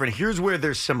 completely different. Here's where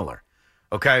they're similar,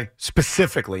 okay?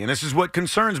 Specifically, and this is what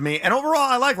concerns me. And overall,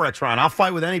 I like Rex Ryan. I'll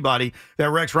fight with anybody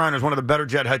that Rex Ryan is one of the better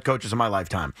Jet head coaches of my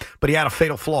lifetime. But he had a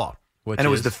fatal flaw. It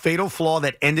was the fatal flaw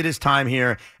that ended his time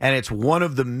here, and it's one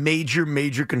of the major,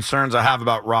 major concerns I have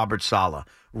about Robert Saleh.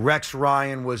 Rex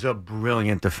Ryan was a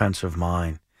brilliant defensive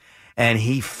mind. And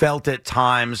he felt at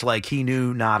times like he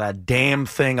knew not a damn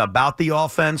thing about the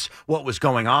offense, what was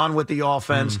going on with the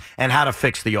offense, and how to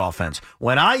fix the offense.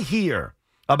 When I hear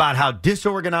about how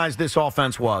disorganized this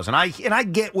offense was, and I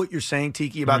get what you're saying,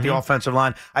 Tiki, about the offensive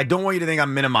line, I don't want you to think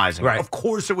I'm minimizing it. Of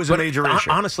course it was a major issue.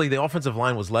 Honestly, the offensive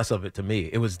line was less of it to me.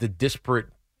 It was the disparate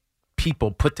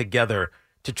people put together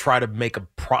to try to make a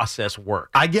process work.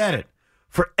 I get it.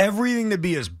 For everything to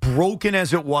be as broken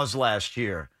as it was last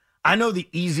year, I know the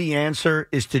easy answer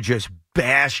is to just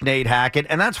bash Nate Hackett,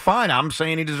 and that's fine. I'm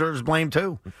saying he deserves blame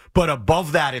too. But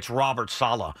above that, it's Robert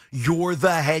Saleh. You're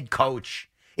the head coach.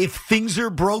 If things are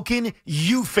broken,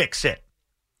 you fix it.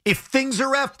 If things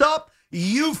are effed up,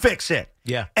 you fix it.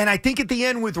 Yeah. And I think at the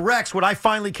end with Rex, what I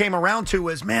finally came around to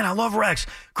is, man, I love Rex.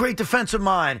 Great defensive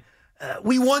mind.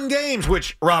 We won games,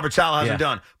 which Robert Saleh hasn't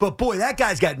done. But, boy, that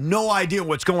guy's got no idea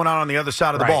what's going on the other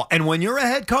side of the ball. And when you're a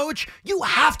head coach, you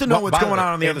have to know what's going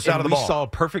on the other side of the ball. We saw a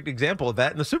perfect example of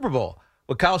that in the Super Bowl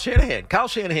with Kyle Shanahan. Kyle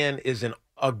Shanahan is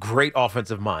a great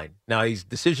offensive mind. Now, he's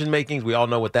decision-making. We all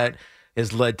know what that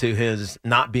has led to his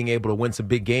not being able to win some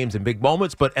big games and big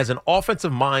moments. But as an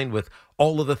offensive mind with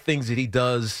all of the things that he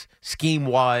does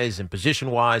scheme-wise and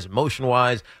position-wise,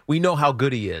 motion-wise, we know how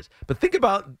good he is. But think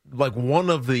about like one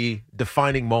of the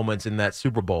defining moments in that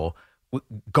Super Bowl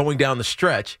going down the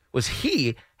stretch was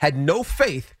he had no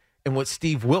faith in what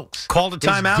Steve Wilks called a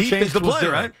timeout, changed the play,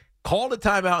 right? Called a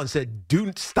timeout and said,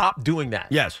 stop doing that.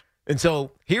 Yes. And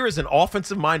so here is an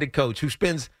offensive-minded coach who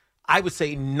spends, I would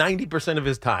say, 90% of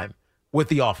his time with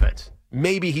the offense.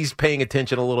 Maybe he's paying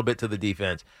attention a little bit to the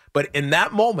defense. But in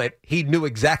that moment, he knew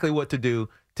exactly what to do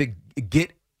to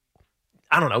get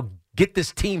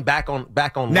this team back on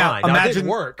line. Now, it didn't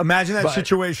work. Imagine that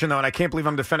situation, though, and I can't believe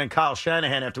I'm defending Kyle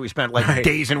Shanahan after we spent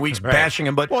days and weeks bashing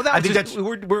him. But I think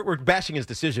we're bashing his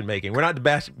decision-making. We're not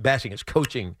bashing his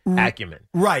coaching acumen.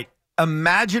 Right.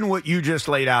 Imagine what you just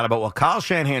laid out about what Kyle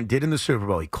Shanahan did in the Super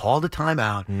Bowl. He called a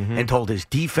timeout and told his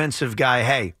defensive guy,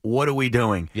 hey, what are we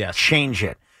doing? Yes. Change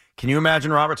it. Can you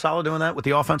imagine Robert Saleh doing that with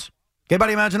the offense?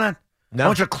 Anybody imagine that? No. I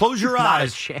want you to close your eyes. Not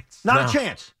a chance. Not a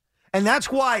chance. And that's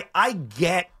why I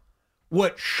get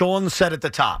what Sean said at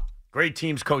the top. Great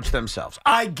teams coach themselves.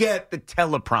 I get the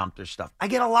teleprompter stuff. I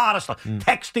get a lot of stuff.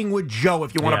 Texting with Joe,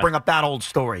 if you want to bring up that old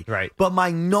story. Right. But my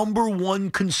number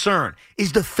one concern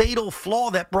is the fatal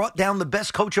flaw that brought down the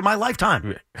best coach of my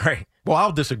lifetime. Right. Well,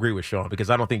 I'll disagree with Sean because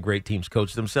I don't think great teams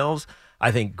coach themselves.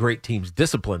 I think great teams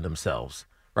discipline themselves,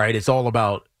 right? It's all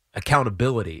about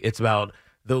accountability. It's about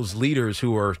those leaders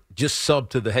who are just sub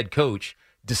to the head coach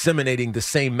disseminating the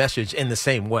same message in the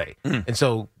same way. And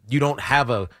so you don't have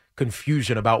a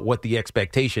confusion about what the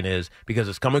expectation is because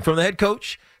it's coming from the head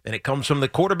coach and it comes from the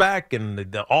quarterback and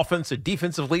the offensive,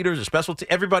 defensive leaders, the special team.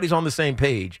 Everybody's on the same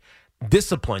page.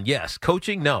 Discipline, yes.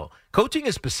 Coaching, no. Coaching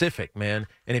is specific, man.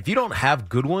 And if you don't have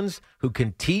good ones who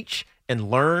can teach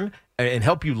and learn and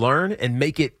help you learn and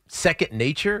make it second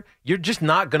nature, you're just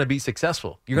not going to be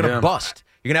successful. You're going to bust.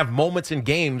 You're going to have moments in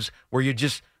games where you're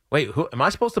just, wait, who am I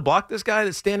supposed to block this guy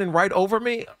that's standing right over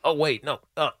me? Oh, wait, no.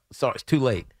 Sorry, it's too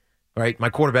late. Right? My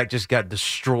quarterback just got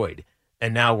destroyed,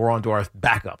 and now we're on to our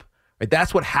backup. Right?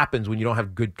 That's what happens when you don't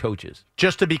have good coaches.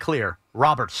 Just to be clear,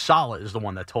 Robert Saleh is the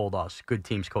one that told us good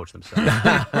teams coach themselves.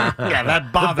 Yeah,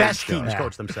 that bothers the best Sean. teams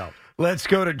coach themselves. Let's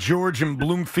go to George in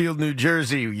Bloomfield, New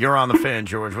Jersey. You're on the Fan,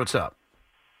 George. What's up?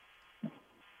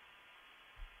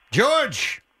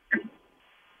 George!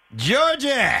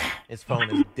 Georgia! His phone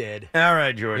is dead. All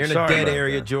right, George. You're in a Sorry dead about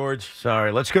area, that. George.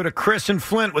 Sorry. Let's go to Chris in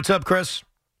Flint. What's up, Chris?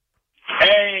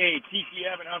 Hey, Tiki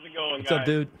Evan, how's it going, What's guys? up,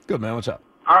 dude? Good, man. What's up?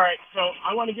 All right, so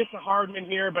I want to get to Hardman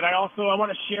here, but I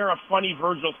want to share a funny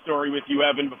Virgil story with you,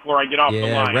 Evan, before I get off the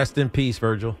Yeah, line. rest in peace,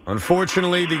 Virgil.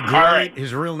 Unfortunately, the great, right.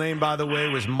 his real name, by the way,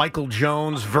 was Michael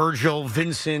Jones. Virgil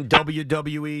Vincent,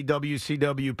 WWE,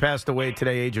 WCW, passed away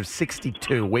today, age of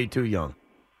 62. Way too young.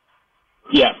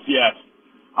 Yes.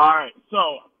 All right, so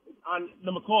on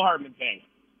the Mecole Hardman thing,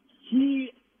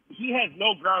 he has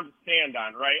no ground to stand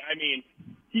on, right? I mean,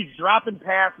 he's dropping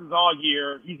passes all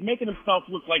year. He's making himself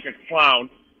look like a clown.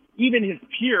 Even his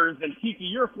peers, and Tiki,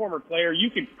 you're a former player, you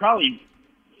could probably,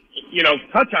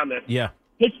 touch on this. Yeah.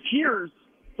 His peers,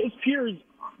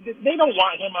 they don't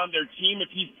want him on their team if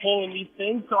he's pulling these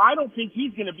things. So I don't think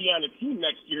he's going to be on a team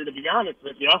next year, to be honest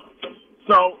with you.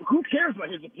 So who cares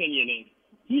what his opinion is?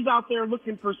 He's out there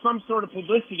looking for some sort of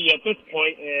publicity at this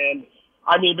point, and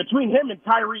I mean, between him and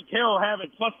Tyreek Hill having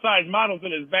plus-size models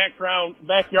in his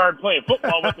backyard playing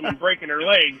football with them and breaking their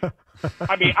legs,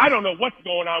 I mean, I don't know what's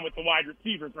going on with the wide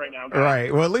receivers right now, guys.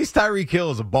 Right. Well, at least Tyreek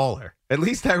Hill is a baller. At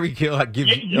least Tyreek Hill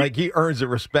gives he earns the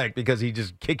respect because he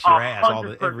just kicks your ass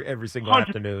every single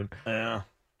afternoon. Yeah.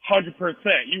 100%.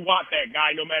 You want that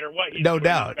guy no matter what. No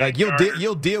doubt. Like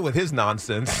you'll deal with his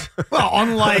nonsense. Well,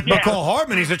 unlike Mecole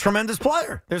Hardman, he's a tremendous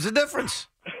player. There's a difference.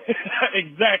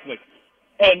 Exactly.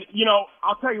 And,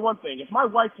 I'll tell you one thing. If my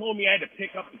wife told me I had to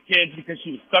pick up the kids because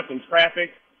she was stuck in traffic,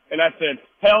 and I said,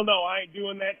 hell no, I ain't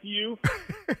doing that to you.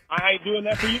 I ain't doing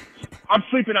that for you. I'm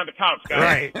sleeping on the couch,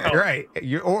 guys. Right.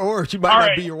 Or she might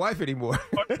not be your wife anymore.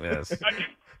 Yes.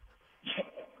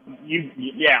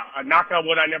 Knock on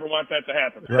wood, I never want that to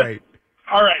happen. Right.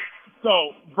 All right.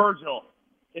 So, Virgil,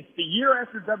 it's the year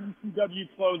after WCW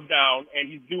closed down,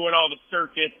 and he's doing all the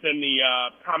circuits and the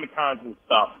Comic-Cons and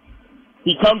stuff.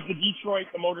 He comes to Detroit,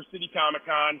 the Motor City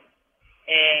Comic-Con,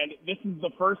 and this is the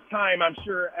first time, I'm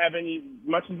sure, Evan, as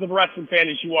much as a wrestling fan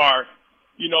as you are,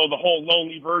 the whole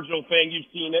Lonely Virgil thing, you've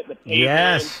seen it. The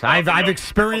Yes, I've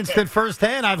experienced it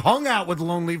firsthand. I've hung out with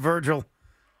Lonely Virgil.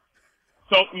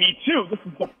 So, me too. This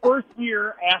is the first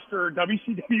year after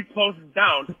WCW closes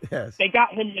down. Yes. They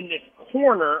got him in this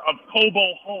corner of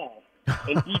Cobo Hall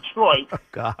in Detroit. Oh,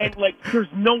 God. And, there's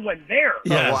no one there.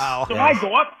 Yes. Oh, wow. So I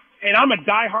go up, and I'm a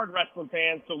diehard wrestling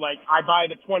fan, so, I buy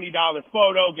the $20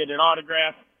 photo, get an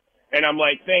autograph, and I'm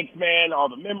like, thanks, man, all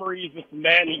the memories, this and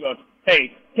that. And he goes,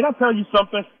 hey, can I tell you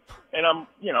something? And I'm,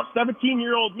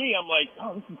 17-year-old me, I'm like,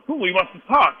 oh, this is cool. He wants to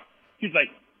talk. He's like,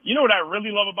 you know what I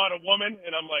really love about a woman?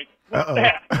 And I'm like, what's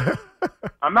that?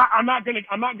 I'm not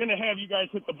gonna have you guys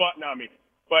hit the button on me.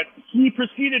 But he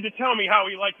proceeded to tell me how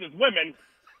he liked his women,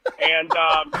 and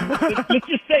let's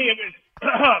just say it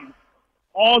was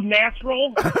all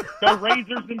natural, no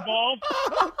razors involved.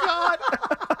 Oh God!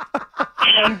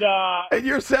 And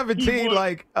you're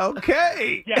 17,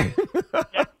 okay. Yeah.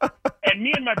 And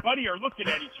me and my buddy are looking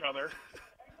at each other.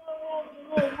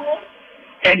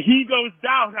 And he goes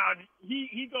down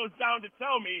to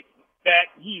tell me that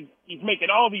he's making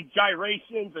all these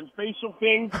gyrations and facial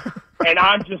things, and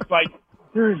I'm just like,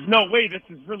 there is no way this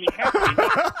is really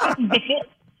happening.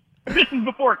 This is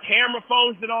before camera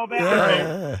phones and all that.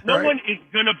 Yeah, No one is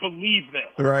gonna believe this.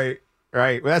 Right.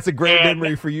 Right. Well, that's a great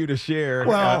memory for you to share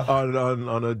Well,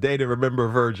 on a day to remember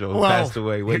Virgil, who passed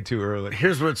away way too early.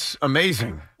 Here's what's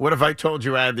amazing. What if I told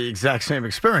you I had the exact same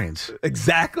experience?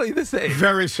 Exactly the same.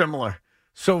 Very similar.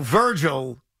 So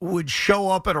Virgil would show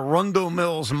up at Arundel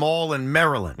Mills Mall in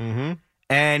Maryland,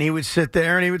 and he would sit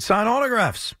there and he would sign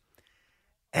autographs.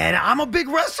 And I'm a big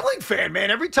wrestling fan,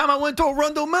 man. Every time I went to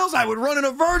Arundel Mills, I would run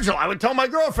into Virgil. I would tell my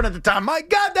girlfriend at the time, my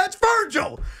God, that's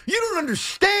Virgil. You don't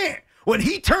understand. When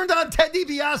he turned on Ted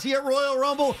DiBiase at Royal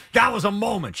Rumble, that was a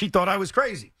moment. She thought I was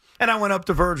crazy. And I went up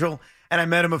to Virgil, and I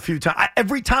met him a few times.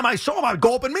 Every time I saw him, I would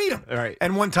go up and meet him. Right.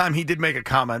 And one time he did make a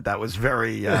comment that was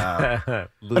very, an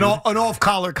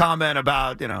off-collar comment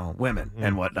about, women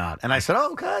and whatnot. And I said,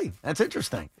 oh, okay, that's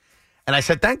interesting. And I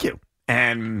said, thank you.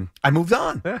 And I moved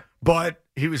on. Yeah. But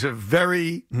he was a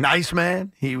very nice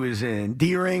man. He was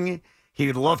endearing. He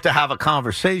would love to have a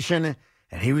conversation.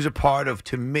 And he was a part of,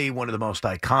 to me, one of the most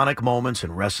iconic moments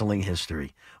in wrestling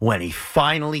history when he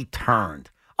finally turned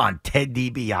on Ted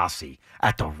DiBiase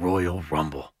at the Royal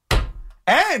Rumble.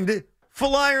 And,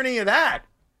 full irony of that,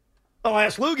 I'll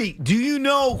ask Loogie, do you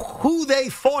know who they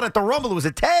fought at the Rumble? It was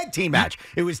a tag team match.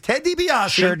 It was Ted DiBiase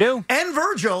Sure do. and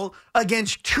Virgil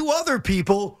against two other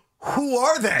people. Who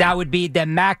are they? That would be the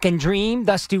Mac and Dream,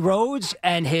 Dusty Rhodes,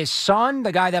 and his son,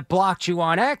 the guy that blocked you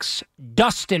on X,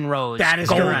 Dustin Rhodes. That is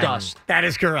Gold correct. Dust. That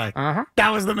is correct. Uh-huh.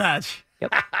 That was the match.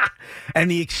 Yep.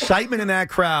 And the excitement in that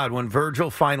crowd when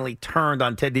Virgil finally turned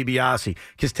on Ted DiBiase,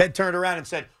 because Ted turned around and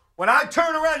said, when I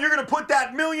turn around, you're going to put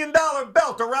that $1 million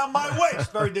belt around my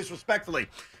waist, very disrespectfully.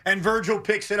 And Virgil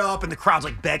picks it up, and the crowd's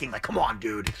like begging, like, come on,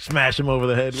 dude. Smash him over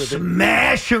the head with it.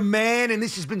 Smash him, man. And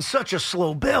this has been such a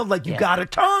slow build. Like, you got to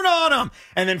turn on him.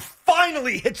 And then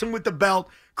finally hits him with the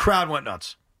belt. Crowd went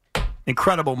nuts.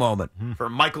 Incredible moment for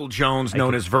Michael Jones,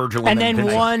 known as Virgil. And then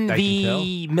won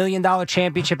the $1 million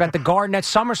championship at the Garden at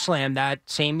SummerSlam that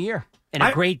same year. In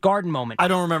a great Garden moment. I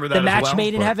don't remember that The as match well,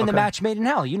 made in but- heaven, the okay. match made in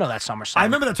hell. You know that SummerSlam. I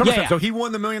remember that SummerSlam. Yeah. So he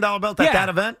won the $1 million belt at that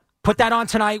event? Put that on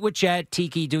tonight with Jet.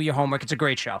 Tiki, do your homework. It's a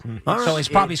great show. So it's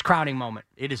probably his crowning moment.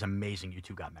 It is amazing you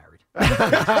two got married.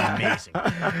 Amazing.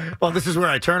 Well, this is where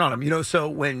I turn on him. So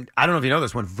when, I don't know if you know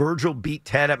this, when Virgil beat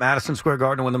Ted at Madison Square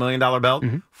Garden and won the $1 million belt,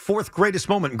 fourth greatest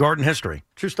moment in Garden history.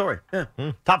 True story. Yeah.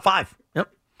 Top 5. Yep.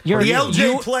 The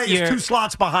LJ play is 2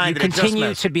 slots behind You it.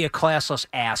 continue to be a classless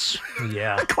ass.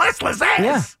 Yeah. A classless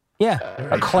ass. Yeah.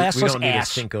 A classless We don't need ass.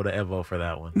 a Cinco de Evo for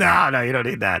that one. No, you don't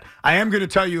need that. I am going to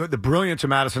tell you the brilliance of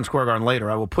Madison Square Garden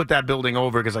later. I will put that building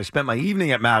over because I spent my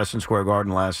evening at Madison Square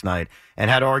Garden last night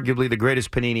and had arguably the greatest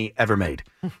panini ever made.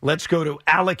 Let's go to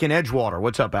Alec in Edgewater.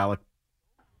 What's up, Alec?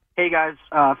 Hey, guys.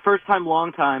 First time,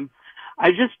 long time.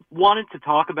 I just wanted to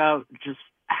talk about just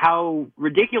how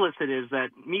ridiculous it is that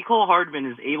Mecole Hardman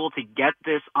is able to get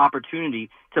this opportunity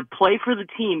to play for the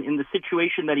team in the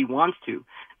situation that he wants to.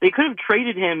 They could have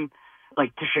traded him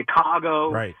like to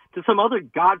Chicago, to some other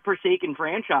godforsaken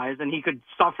franchise, and he could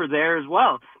suffer there as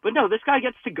well. But no, this guy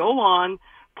gets to go on,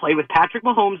 play with Patrick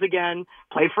Mahomes again,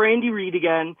 play for Andy Reid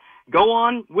again, go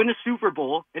on, win a Super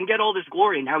Bowl, and get all this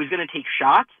glory. And now he's going to take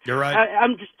shots. You're right.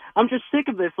 I'm just sick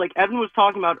of this. Like Evan was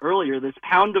talking about earlier, this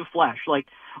pound of flesh. Like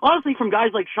honestly, from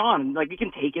guys like Sean, like you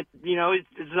can take it.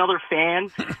 It's another fan.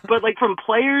 But like from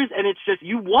players, and it's just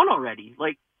you won already.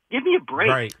 Like give me a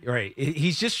break. Right.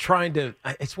 He's just trying to.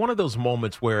 It's one of those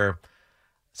moments where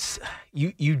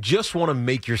you just want to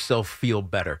make yourself feel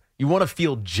better. You want to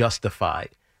feel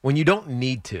justified when you don't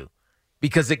need to,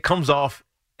 because it comes off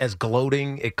as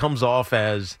gloating. It comes off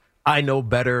as I know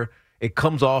better. It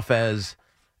comes off as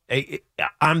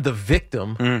I'm the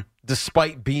victim,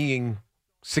 despite being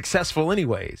successful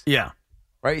anyways. Yeah.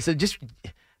 Right. So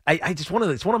I just want to.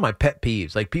 It's one of my pet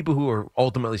peeves. Like people who are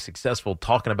ultimately successful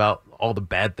talking about all the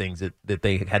bad things that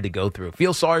they had to go through.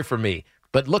 Feel sorry for me,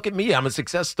 but look at me. I'm a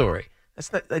success story.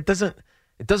 It doesn't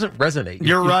resonate.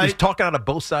 You're right. You're talking out of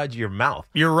both sides of your mouth.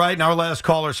 You're right. And our last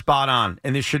caller's spot on,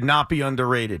 and this should not be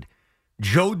underrated.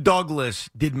 Joe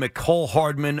Douglas did Mecole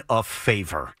Hardman a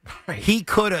favor. Right. He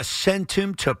could have sent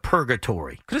him to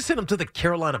purgatory. Could have sent him to the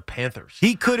Carolina Panthers.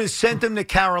 He could have sent him to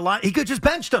Carolina. He could have just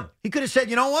benched him. He could have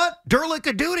said, you know what? Derelict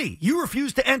of duty. You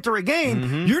refuse to enter a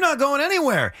game. You're not going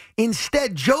anywhere.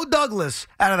 Instead, Joe Douglas,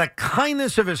 out of the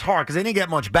kindness of his heart, because they didn't get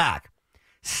much back,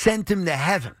 sent him to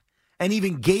heaven and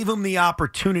even gave him the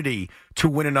opportunity to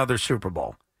win another Super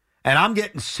Bowl. And I'm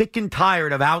getting sick and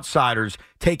tired of outsiders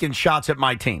taking shots at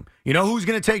my team. You know who's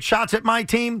going to take shots at my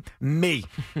team? Me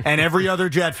and every other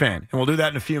Jet fan. And we'll do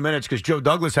that in a few minutes because Joe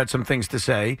Douglas had some things to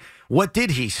say. What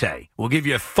did he say? We'll give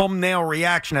you a thumbnail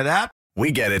reaction to that.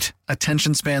 We get it.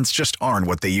 Attention spans just aren't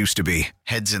what they used to be.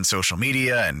 Heads in social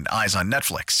media and eyes on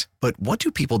Netflix. But what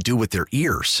do people do with their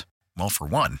ears? Well, for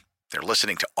one, They're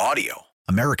listening to audio.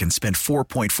 Americans spend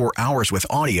 4.4 hours with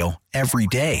audio every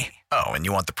day. Oh, and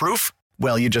you want the proof?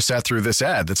 Well, you just sat through this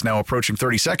ad that's now approaching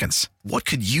 30 seconds. What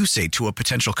could you say to a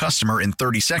potential customer in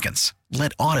 30 seconds?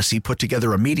 Let Odyssey put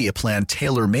together a media plan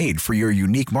tailor-made for your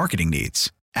unique marketing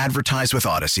needs. Advertise with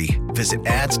Odyssey. Visit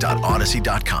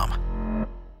ads.odyssey.com.